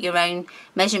and then put your own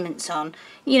measurements on.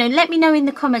 You know, let me know in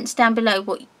the comments down below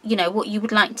what you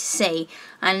would like to see,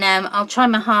 and I'll try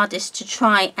my hardest to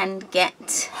try and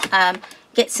get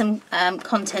some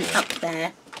content up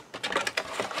there.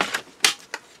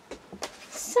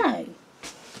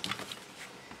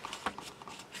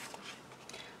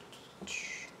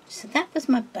 So that was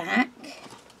my back,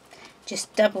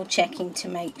 just double checking to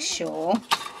make sure.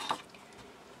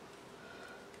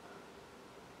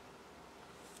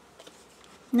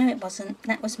 No, it wasn't.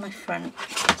 That was my front.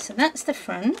 So that's the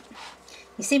front.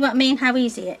 You see what I mean? How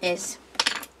easy it is.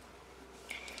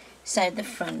 So the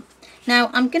front. Now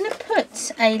I'm going to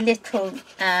put a little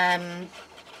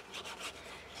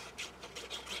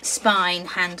spine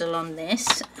handle on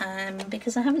this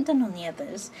because I haven't done on the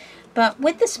others. But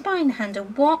with the spine handle,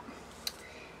 what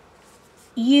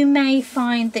you may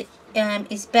find that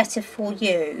is better for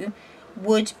you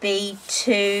would be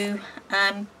to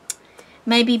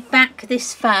maybe back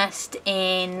this first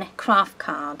in craft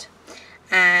card,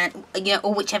 and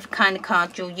or whichever kind of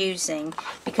card you're using,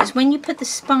 because when you put the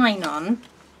spine on,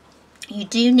 you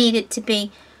do need it to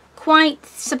be quite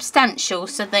substantial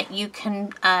so that you can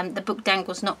the book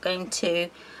dangle's not going to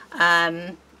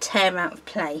tear out of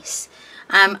place.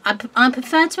 I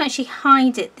prefer to actually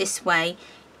hide it this way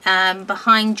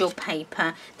behind your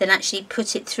paper than actually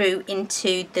put it through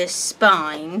into the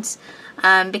spines,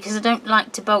 because I don't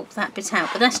like to bulk that bit out,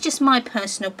 but that's just my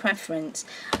personal preference.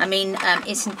 I mean,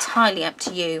 it's entirely up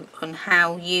to you on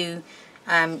how you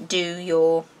do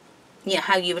your,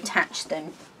 how you attach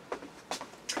them.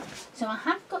 So I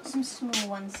have got some small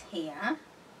ones here,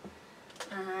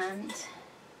 and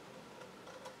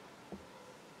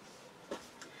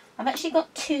I've actually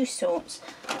got two sorts.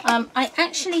 I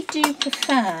actually do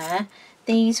prefer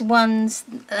these ones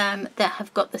that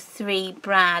have got the 3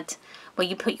 brad, where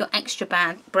you put your extra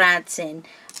brads in,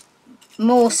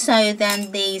 more so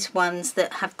than these ones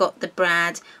that have got the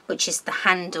brad, which is the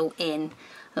handle in,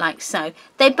 like so.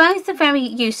 They both are very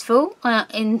useful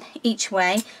in each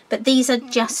way, but these are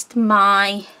just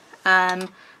my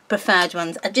preferred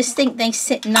ones. I just think they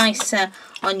sit nicer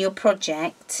on your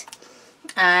project.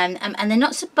 And they're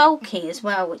not so bulky as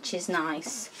well, which is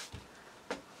nice.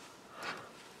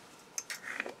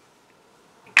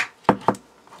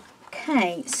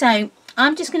 Okay, so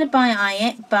I'm just going to eye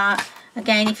it, but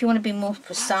again, if you want to be more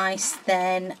precise,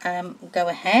 then go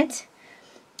ahead.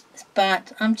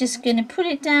 But I'm just going to put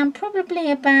it down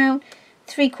probably about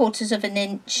 3/4 of an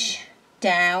inch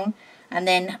down, and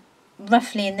then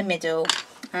roughly in the middle,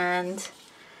 and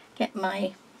get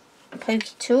my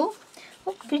pokey tool.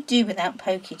 What would we do without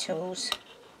pokey tools?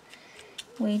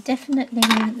 We definitely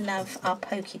love our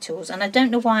pokey tools, and I don't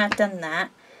know why I've done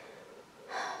that.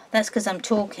 That's because I'm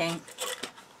talking.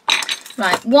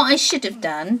 Right, what I should have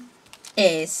done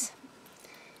is,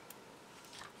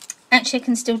 actually I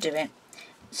can still do it.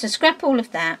 So scrap all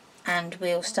of that and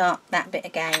we'll start that bit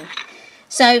again.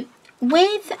 So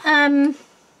with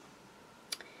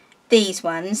these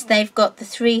ones, they've got the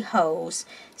 3 holes.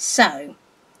 So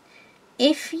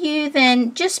if you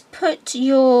then just put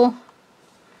your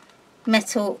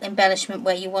metal embellishment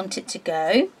where you want it to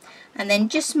go, and then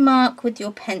just mark with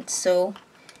your pencil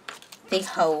the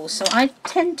holes. So I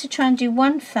tend to try and do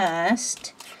one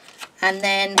first, and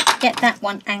then get that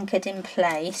one anchored in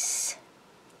place,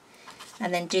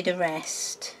 and then do the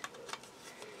rest,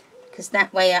 because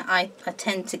that way I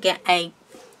tend to get a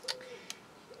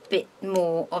bit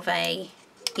more of a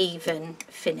even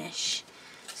finish.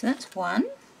 So that's one.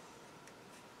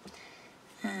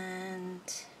 And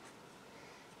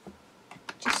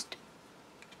just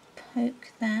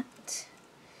poke that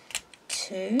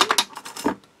 2,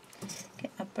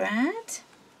 get my brad,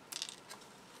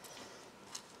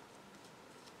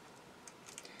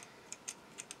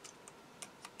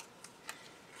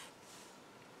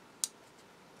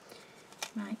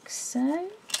 like so.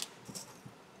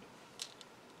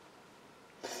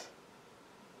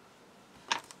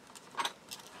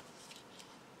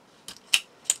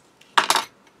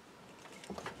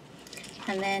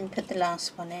 And then put the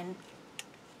last one in.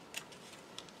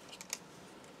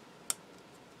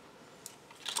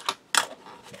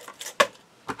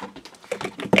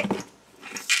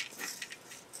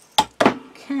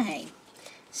 Okay,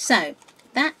 so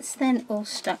that's then all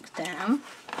stuck down,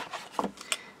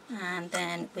 and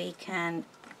then we can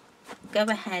go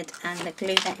ahead and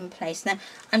glue that in place. Now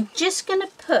I'm just going to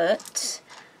put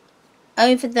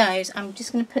over those, I'm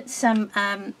just going to put some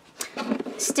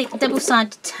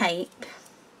double-sided tape,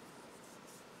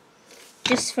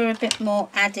 just for a bit more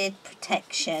added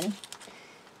protection,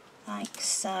 like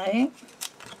so.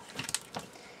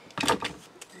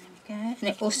 go. And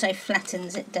it also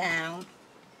flattens it down.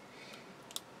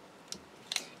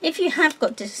 If you have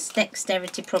got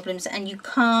dexterity problems and you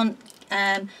can't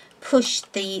push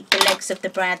the legs of the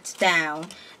brads down,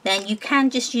 then you can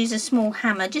just use a small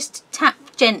hammer, just tap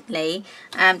gently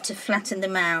to flatten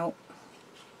them out.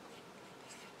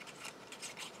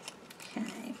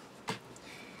 Okay,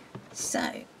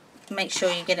 so make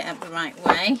sure you get it up the right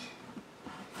way.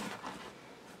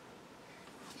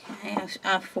 Okay,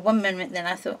 for one minute then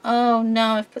I thought, oh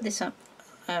no, I've put this up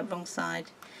wrong side,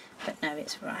 but no,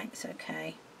 it's right, it's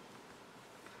okay.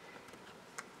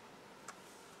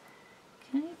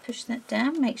 Okay, push that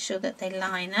down, make sure that they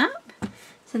line up.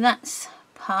 So that's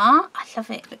part. I love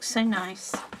it, it looks so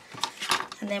nice.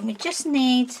 And then we just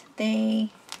need the,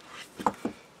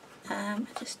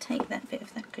 just take that bit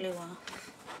of that glue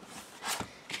off.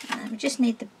 And we just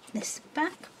need this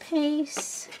back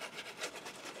piece,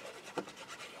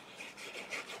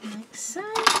 like so.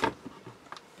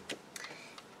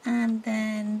 And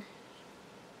then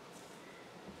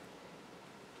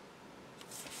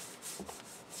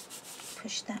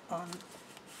push that on.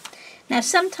 Now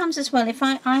sometimes as well, if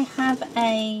I have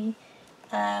a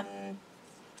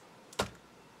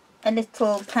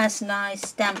little personalised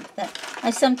stamp that I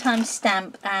sometimes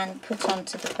stamp and put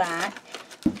onto the back.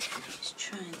 Just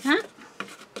try that.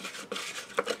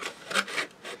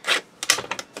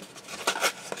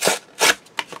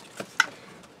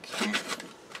 Okay,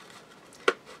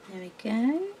 there we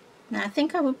go. Now I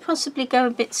think I would possibly go a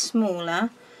bit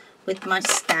smaller with my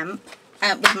stamp.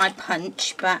 With my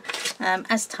punch, but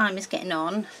as time is getting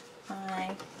on,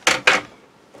 I'll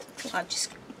just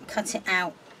cut it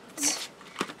out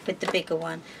with the bigger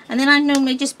one, and then I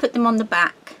normally just put them on the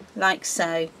back like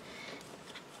so.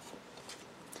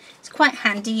 It's quite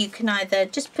handy. You can either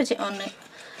just put it on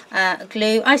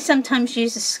glue. I sometimes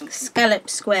use a scallop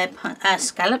square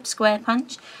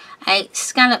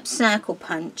circle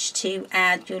punch to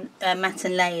add your matte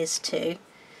and layers to.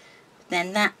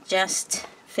 Then that just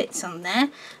fits on there.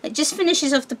 It just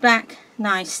finishes off the back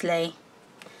nicely,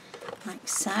 like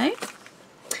so.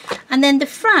 And then the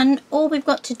front, all we've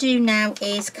got to do now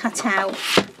is cut out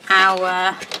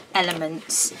our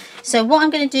elements. So what I'm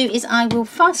going to do is I will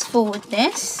fast forward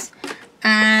this,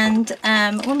 and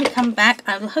when we come back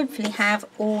I will hopefully have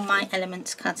all my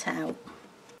elements cut out.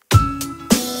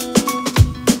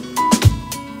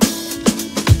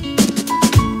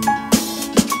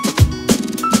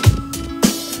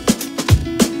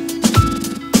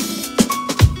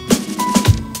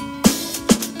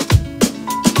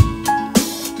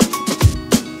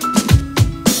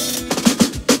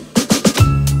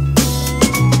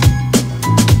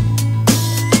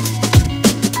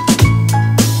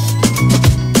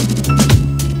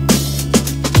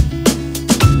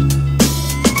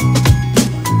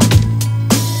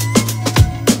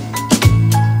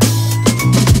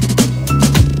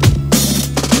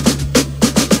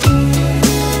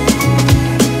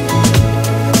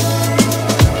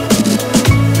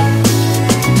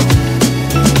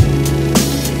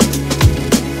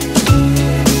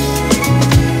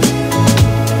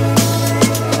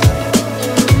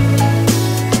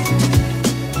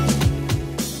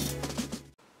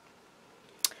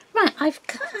 I've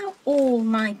cut out all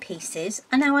my pieces,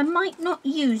 and now I might not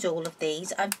use all of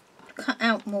these. I've cut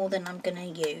out more than I'm going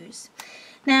to use.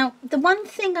 Now the one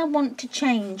thing I want to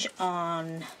change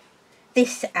on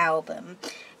this album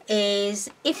is,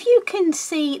 if you can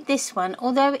see this one,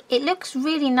 although it looks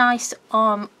really nice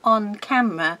on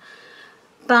camera,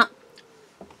 but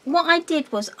what I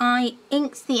did was I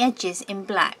inked the edges in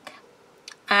black,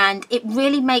 and it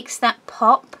really makes that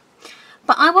pop,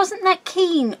 but I wasn't that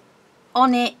keen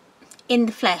on it in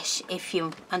the flesh, if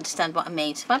you understand what I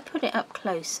mean. So if I put it up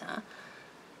closer,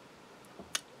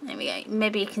 there we go,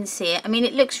 maybe you can see it. I mean,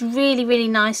 it looks really, really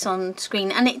nice on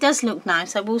screen, and it does look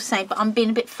nice, I will say, but I'm being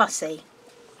a bit fussy.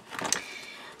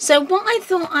 So what I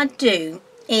thought I'd do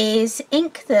is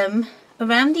ink them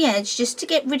around the edge, just to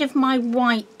get rid of my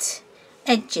white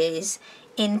edges,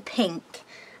 in pink.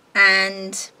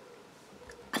 And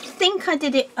I think I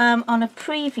did it on a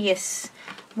previous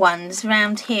ones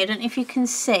around here, I don't know if you can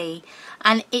see,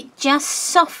 and it just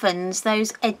softens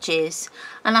those edges,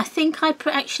 and I think I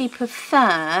actually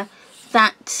prefer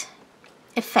that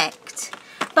effect.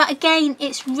 But again,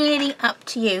 it's really up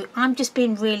to you. I'm just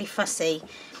being really fussy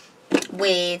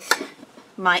with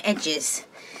my edges,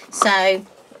 so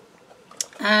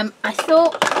I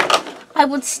thought I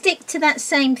would stick to that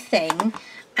same thing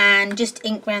and just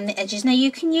ink around the edges. Now you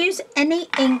can use any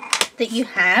ink that you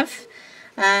have.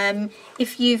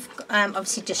 If you've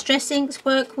obviously distress inks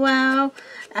work well.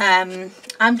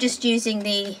 I'm just using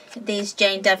these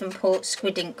Jane Davenport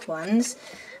squid ink ones,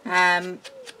 because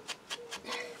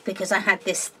I had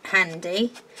this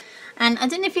handy. And I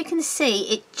don't know if you can see,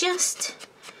 it just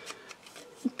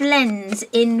blends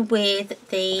in with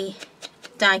the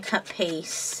die cut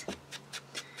piece.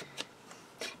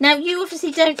 Now you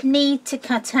obviously don't need to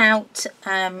cut out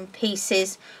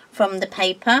pieces from the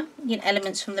paper, you know,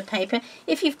 elements from the paper.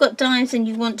 If you've got dies and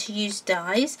you want to use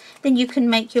dies, then you can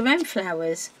make your own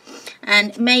flowers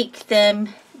and make the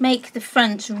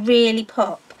fronts really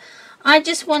pop. I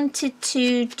just wanted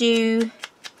to do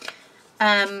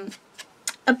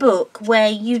a book where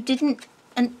you didn't,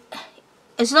 and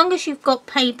as long as you've got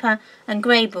paper and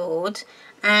grey board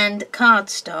and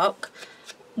cardstock,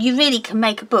 you really can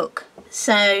make a book.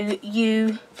 So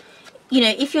you know,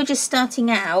 if you're just starting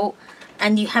out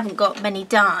and you haven't got many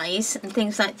dies and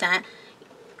things like that,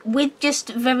 with just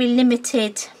very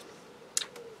limited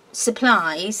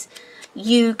supplies,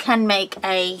 you can make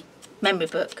a memory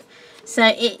book. So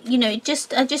it, you know,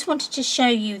 I just wanted to show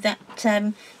you that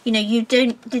you know, you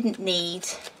didn't need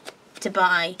to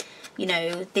buy, you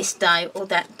know, this die or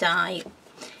that die,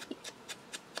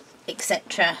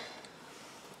 etc.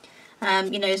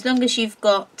 You know, as long as you've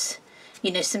got,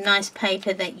 you know, some nice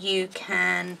paper that you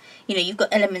can, you know, you've got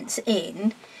elements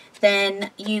in,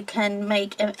 then you can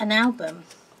make an album.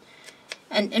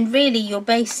 And really your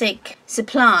basic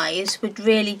supplies would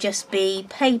really just be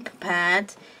paper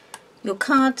pad, your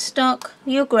cardstock,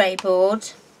 your grey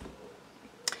board,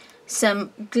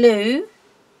 some glue,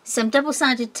 some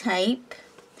double-sided tape,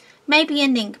 maybe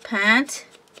an ink pad,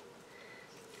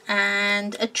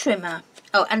 and a trimmer.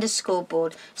 Oh, and a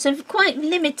scoreboard. So quite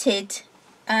limited,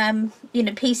 you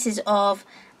know, pieces of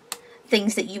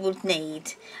things that you would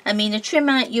need. I mean, a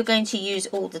trimmer you're going to use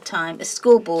all the time. A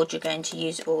scoreboard you're going to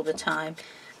use all the time.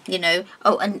 You know,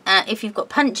 oh, and if you've got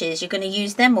punches, you're going to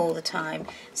use them all the time.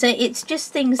 So it's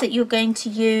just things that you're going to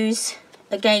use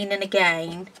again and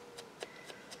again.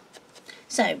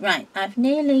 So, right, I've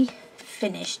nearly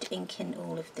finished inking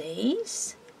all of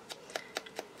these.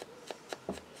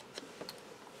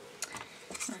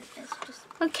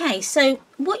 Okay, so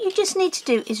what you just need to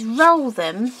do is roll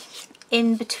them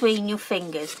in between your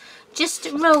fingers. Just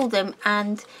roll them,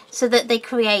 and so that they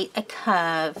create a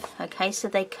curve. Okay, so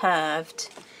they curved.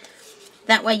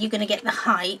 That way you're going to get the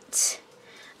height,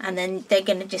 and then they're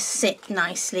going to just sit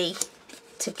nicely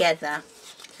together.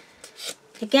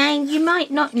 Again, you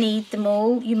might not need them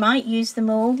all. You might use them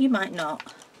all, you might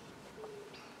not.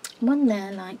 One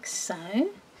there like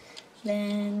so.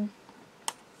 Then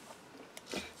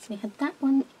we had that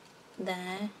one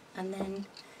there, and then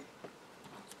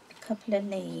a couple of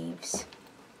leaves.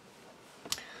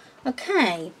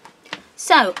 Okay,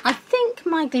 so I think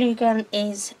my glue gun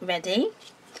is ready.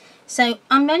 So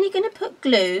I'm only going to put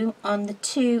glue on the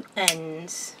two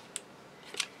ends.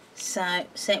 So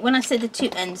when I say the two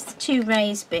ends, the two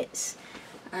raised bits,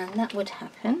 and that would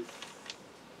happen.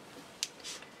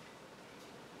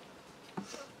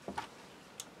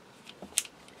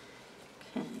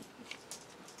 Okay.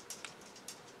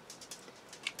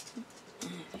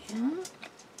 There we are.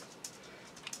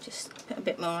 Just put a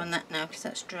bit more on that now because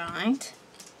that's dried.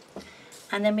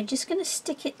 And then we're just going to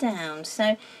stick it down.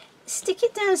 So stick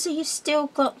it down so you've still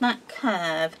got that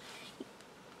curve.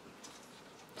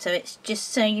 So it's just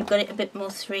so you've got it a bit more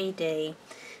 3D.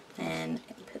 And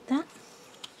put that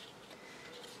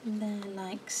there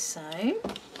like so.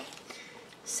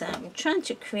 So I'm trying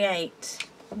to create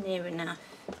near enough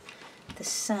the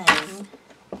same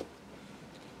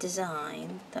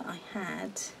design that I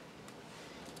had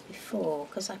before,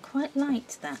 because I quite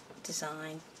liked that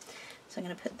design. So I'm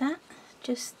going to put that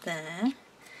just there.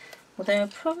 Although I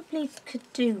probably could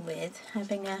do with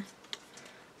having a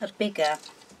bigger.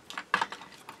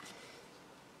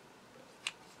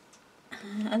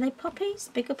 Are they poppies?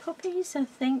 Bigger poppies, I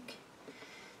think.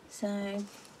 So,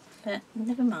 but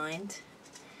never mind.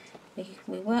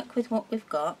 We work with what we've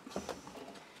got.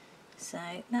 So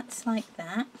that's like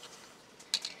that.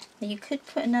 Now you could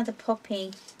put another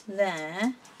poppy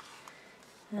there.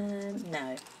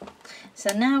 No.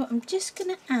 So now I'm just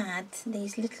going to add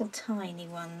these little tiny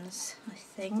ones, I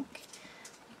think.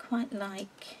 I quite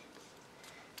like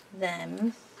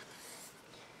them.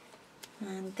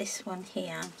 And this one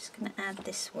here, I'm just going to add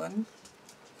this one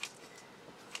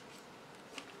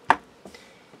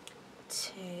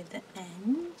to the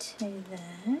end, to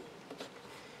there.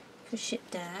 Push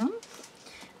it down.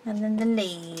 And then the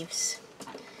leaves.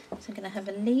 So I'm going to have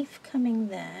a leaf coming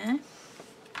there.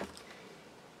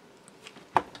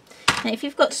 Now if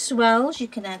you've got swirls, you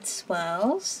can add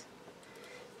swirls.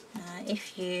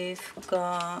 If you've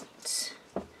got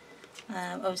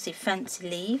obviously fancy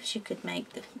leaves, you could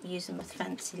use them with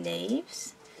fancy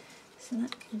leaves. So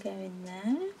that can go in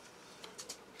there,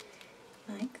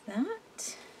 like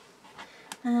that.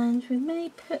 And we may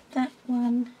put that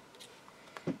one,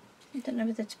 I don't know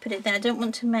whether to put it there, I don't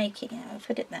want to make it yet, I'll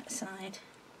put it that side,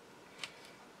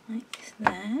 like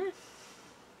there.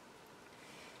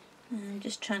 And I'm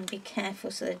just trying to be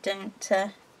careful so they don't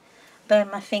burn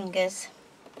my fingers.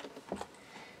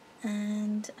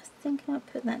 And I think I'll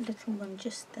put that little one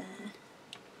just there,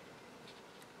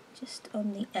 just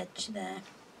on the edge there,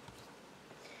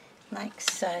 like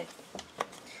so.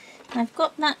 I've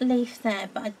got that leaf there,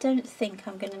 but I don't think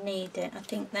I'm going to need it. I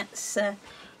think that's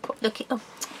look. Oh,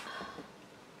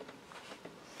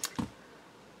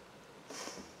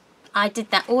 I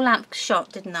did that all out of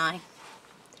shot, didn't I?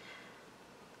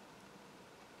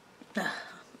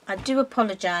 I do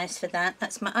apologise for that.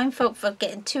 That's my own fault for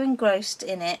getting too engrossed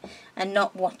in it and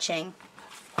not watching.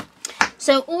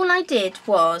 So all I did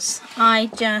was I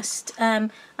just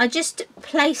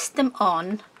placed them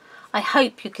on. I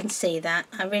hope you can see that.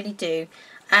 I really do.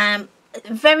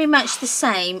 Very much the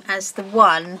same as the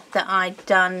one that I'd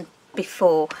done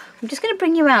before. I'm just going to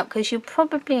bring you out because you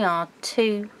probably are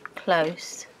too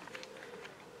close.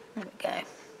 There we go.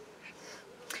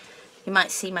 You might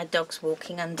see my dogs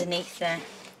walking underneath there.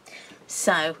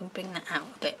 So we'll bring that out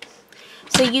a bit.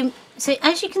 So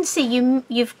as you can see,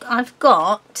 I've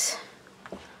got.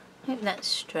 I hope that's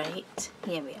straight.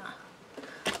 Here we are.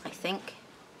 I think.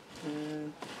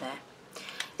 There.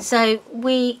 So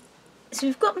we've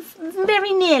got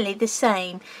very nearly the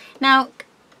same. Now,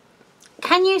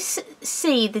 can you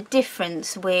see the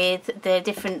difference with the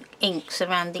different inks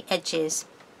around the edges?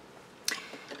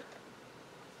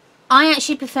 I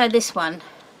actually prefer this one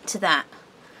to that.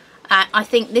 I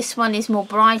think this one is more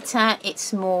brighter.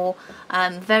 It's more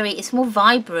it's more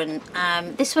vibrant.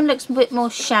 This one looks a bit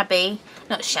more shabby.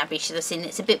 Not shabby, should I say?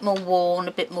 It's a bit more worn,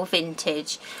 a bit more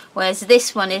vintage. Whereas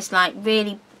this one is like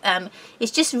really.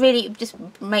 It's just really just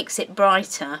makes it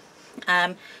brighter.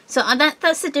 So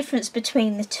that's the difference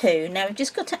between the two. Now we've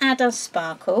just got to add our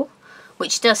sparkle,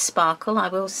 which does sparkle, I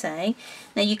will say.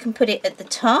 Now you can put it at the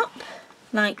top,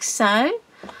 like so.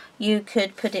 You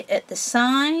could put it at the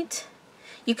side.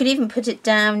 You could even put it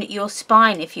down your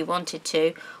spine if you wanted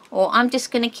to, or I'm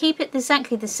just going to keep it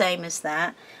exactly the same as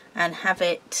that and have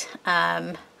it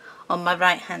on my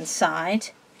right hand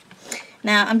side.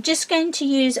 Now I'm just going to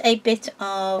use a bit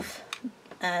of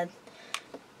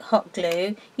hot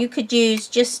glue. You could use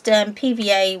just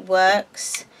PVA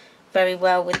works very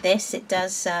well with this. It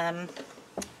does,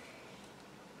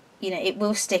 you know, it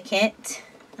will stick it.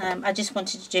 I just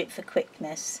wanted to do it for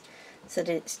quickness, so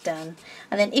that it's done.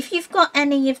 And then if you've got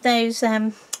any of those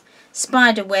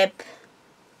spider web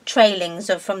trailings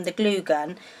or from the glue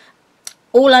gun,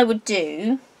 all I would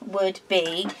do would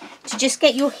be to just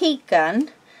get your heat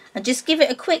gun and just give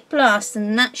it a quick blast,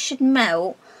 and that should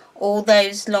melt all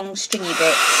those long stringy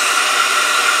bits.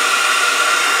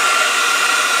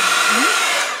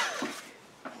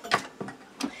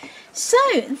 So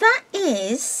that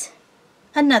is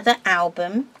another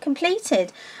album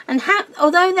completed, and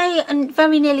although they are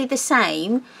very nearly the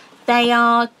same, they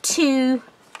are two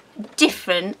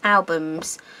different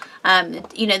albums.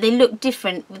 You know, they look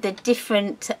different with the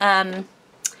different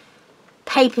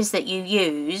papers that you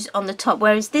use on the top,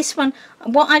 whereas this one,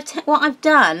 what I've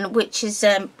done, which is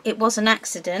it was an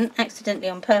accidentally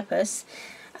on purpose,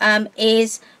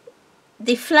 is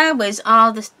the flowers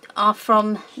are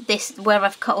from this, where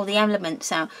I've cut all the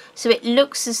elements out, so it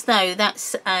looks as though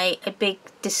that's a big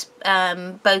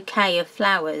bouquet of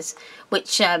flowers,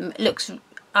 which looks,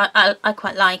 I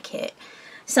quite like it.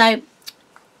 So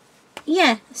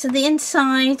yeah, so the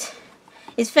inside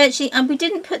is virtually, and we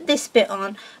didn't put this bit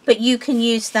on, but you can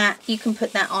use that, you can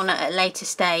put that on at a later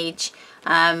stage,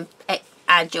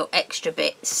 add your extra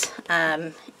bits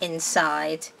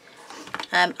inside.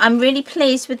 I'm really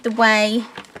pleased with the way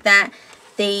that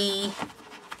the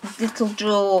little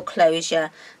drawer closure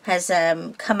has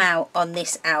come out on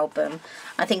this album.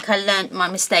 I think I learnt my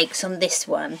mistakes on this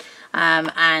one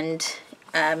and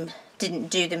didn't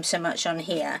do them so much on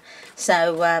here.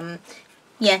 So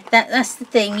yeah, that's the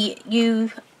thing.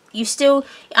 You still,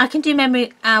 I can do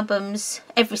memory albums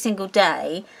every single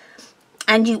day,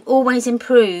 and you always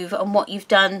improve on what you've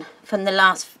done from the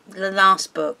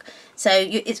last book. So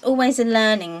it's always a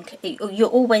learning. You're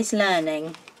always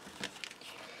learning.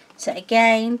 So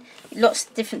again, lots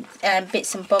of different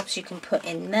bits and bobs you can put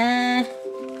in there,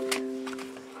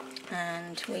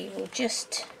 and we will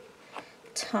just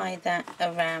tie that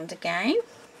around again.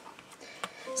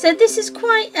 So this is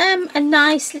quite a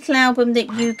nice little album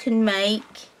that you can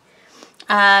make.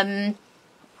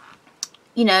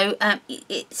 you know,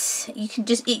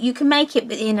 you can make it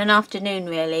within an afternoon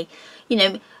really. You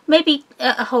know, maybe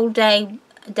a whole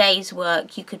day's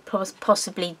work you could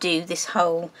possibly do this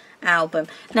whole album.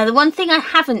 Now the one thing I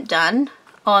haven't done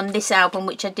on this album,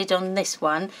 which I did on this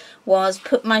one, was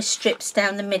put my strips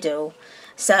down the middle.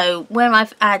 So where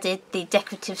I've added the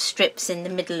decorative strips in the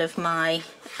middle of my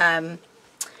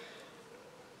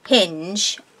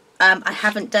hinge, I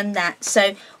haven't done that.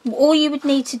 So all you would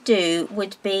need to do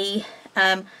would be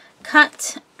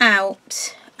cut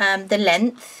out the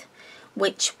length,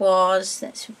 which was,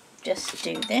 let's just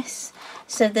do this.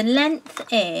 So the length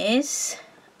is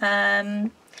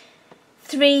 3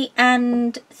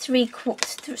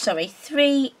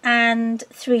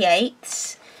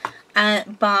 3/8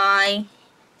 by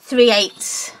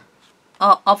 3/8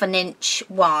 of an inch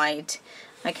wide.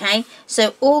 Okay,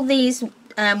 so all these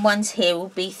ones here will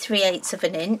be 3/8 of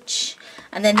an inch,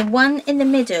 and then the one in the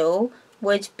middle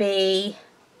would be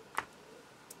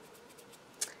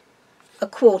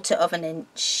 1/4 of an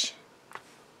inch,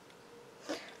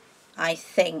 I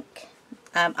think.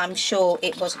 I'm sure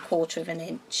it was 1/4 of an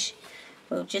inch.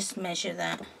 We'll just measure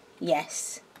that.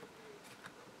 Yes.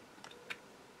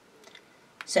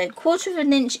 So 1/4 of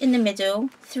an inch in the middle,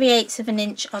 3/8 of an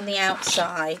inch on the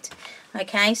outside.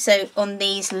 Okay, so on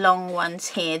these long ones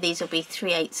here, these will be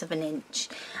 3/8 of an inch.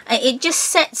 It just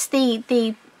sets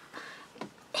the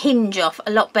hinge off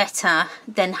a lot better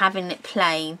than having it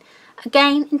plain.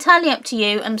 Again, entirely up to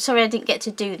you. I'm sorry I didn't get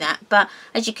to do that, but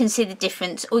as you can see the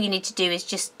difference, all you need to do is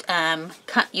just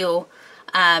cut your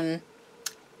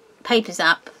papers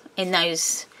up in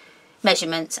those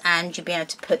measurements and you'll be able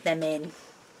to put them in.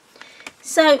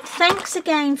 So thanks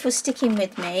again for sticking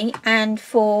with me and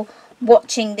for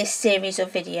watching this series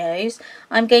of videos.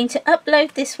 I'm going to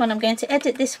upload this one. I'm going to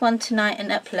edit this one tonight and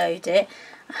upload it.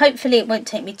 Hopefully it won't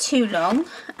take me too long.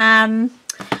 And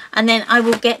then I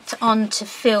will get on to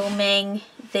filming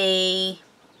the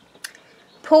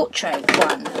portrait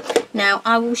one. Now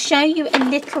I will show you a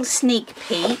little sneak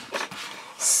peek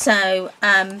so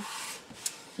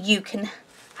you can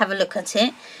have a look at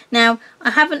it. Now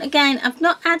I've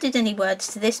not added any words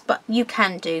to this, but you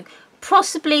can do.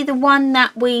 Possibly the one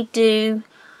that we do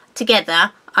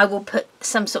together, I will put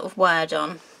some sort of word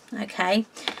on. Okay,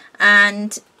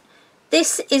 and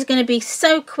this is going to be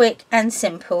so quick and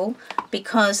simple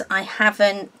because I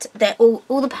haven't, they're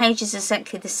all the pages are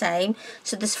exactly the same.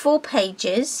 So there's 4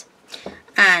 pages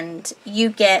and you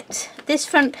get this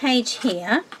front page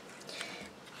here.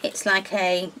 It's like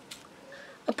a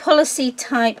policy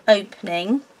type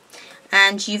opening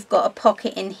and you've got a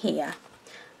pocket in here.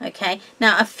 Okay,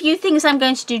 now a few things I'm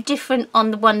going to do different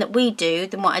on the one that we do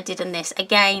than what I did on this.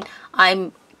 Again,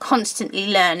 I'm constantly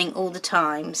learning all the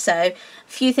time, so a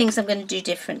few things I'm going to do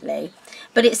differently,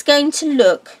 but it's going to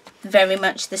look very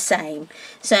much the same.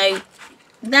 So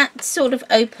that sort of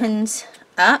opens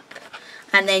up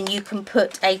and then you can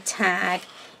put a tag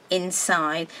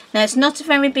inside. Now it's not a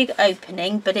very big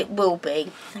opening, but it will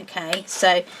be. Okay,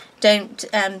 so don't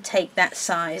take that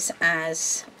size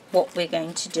as what we're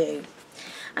going to do.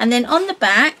 And then on the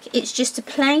back it's just a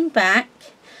plain back,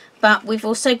 but we've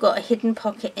also got a hidden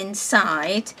pocket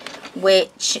inside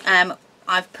which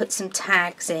I've put some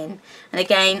tags in. And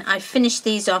again, I finished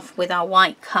these off with our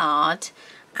white card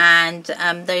and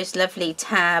those lovely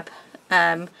tab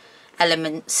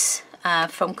elements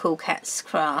from Cool Cats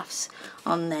Crafts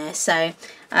on there. So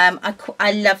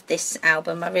I love this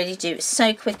album, I really do. It's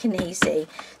so quick and easy.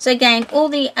 So again, all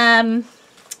the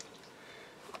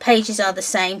pages are the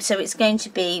same, so it's going to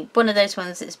be one of those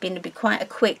ones that's going to be quite a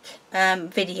quick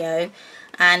video.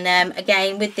 And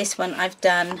again, with this one I've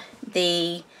done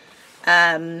the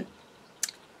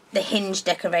hinge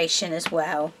decoration as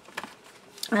well.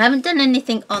 I haven't done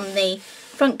anything on the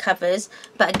front covers,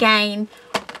 but again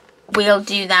we'll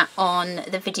do that on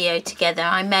the video together.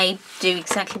 I may do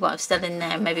exactly what I've done in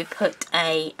there, maybe put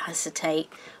a acetate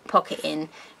pocket in,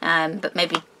 but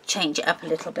maybe change it up a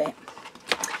little bit.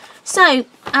 So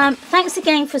thanks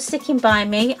again for sticking by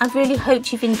me. I really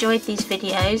hope you've enjoyed these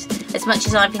videos as much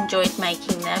as I've enjoyed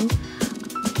making them.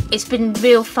 It's been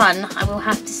real fun, I will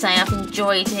have to say. I've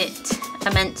enjoyed it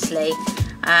immensely.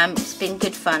 It's been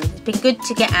good fun. It's been good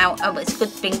to get out.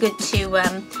 It's been good to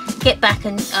get back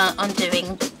and on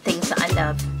doing things that I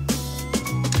love.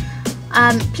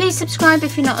 Please subscribe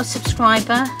if you're not a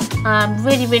subscriber.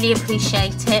 Really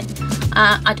appreciate it.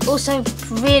 I'd also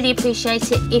really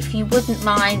appreciate it if you wouldn't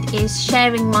mind is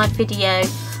sharing my video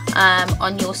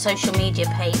on your social media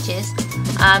pages.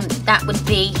 That would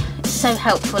be so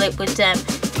helpful. It would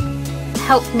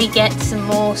help me get some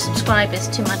more subscribers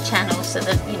to my channel so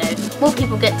that, you know, more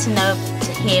people get to know,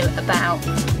 to hear about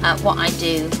what I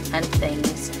do and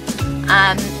things.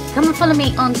 Come and follow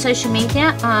me on social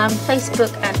media.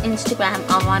 Facebook and Instagram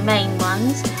are my main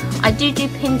ones. I do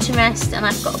Pinterest, and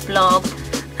I've got a blog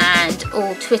and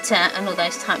all Twitter and all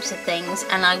those types of things,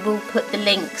 and I will put the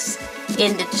links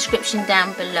in the description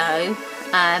down below.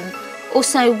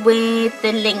 Also with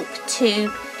the link to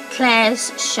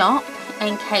Clare's shop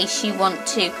in case you want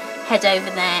to head over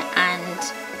there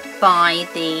and buy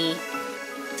the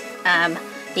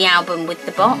album with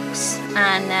the box,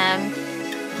 and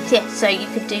yeah, so you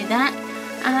could do that.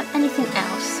 Anything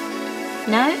else?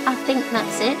 No, I think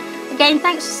that's it. Again,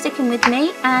 thanks for sticking with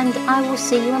me, and I will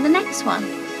see you on the next one.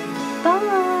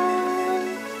 Bye.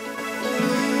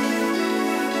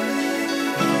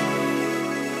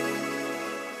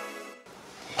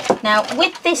 Now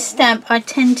with this stamp I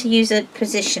tend to use a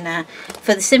positioner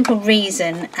for the simple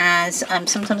reason as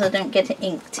sometimes I don't get it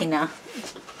inked enough.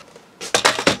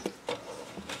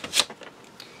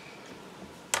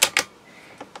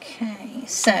 Okay,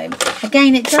 so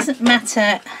again it doesn't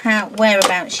matter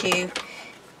whereabouts you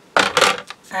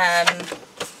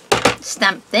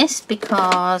stamp this,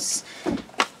 because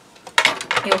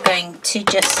you're going to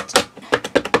just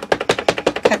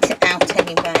cut it out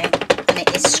anyway, and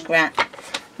it is scrap.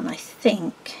 And I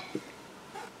think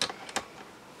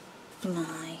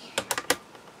my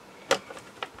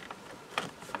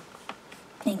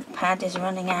ink pad is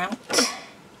running out.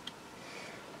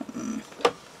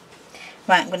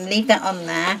 Right, I'm going to leave that on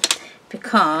there,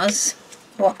 because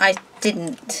what I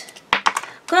didn't...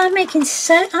 God, I'm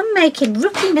making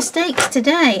rookie mistakes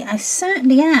today. I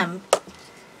certainly am.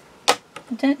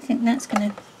 I don't think that's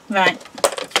going to... Right.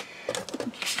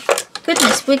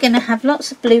 Goodness, we're going to have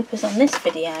lots of bloopers on this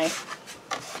video.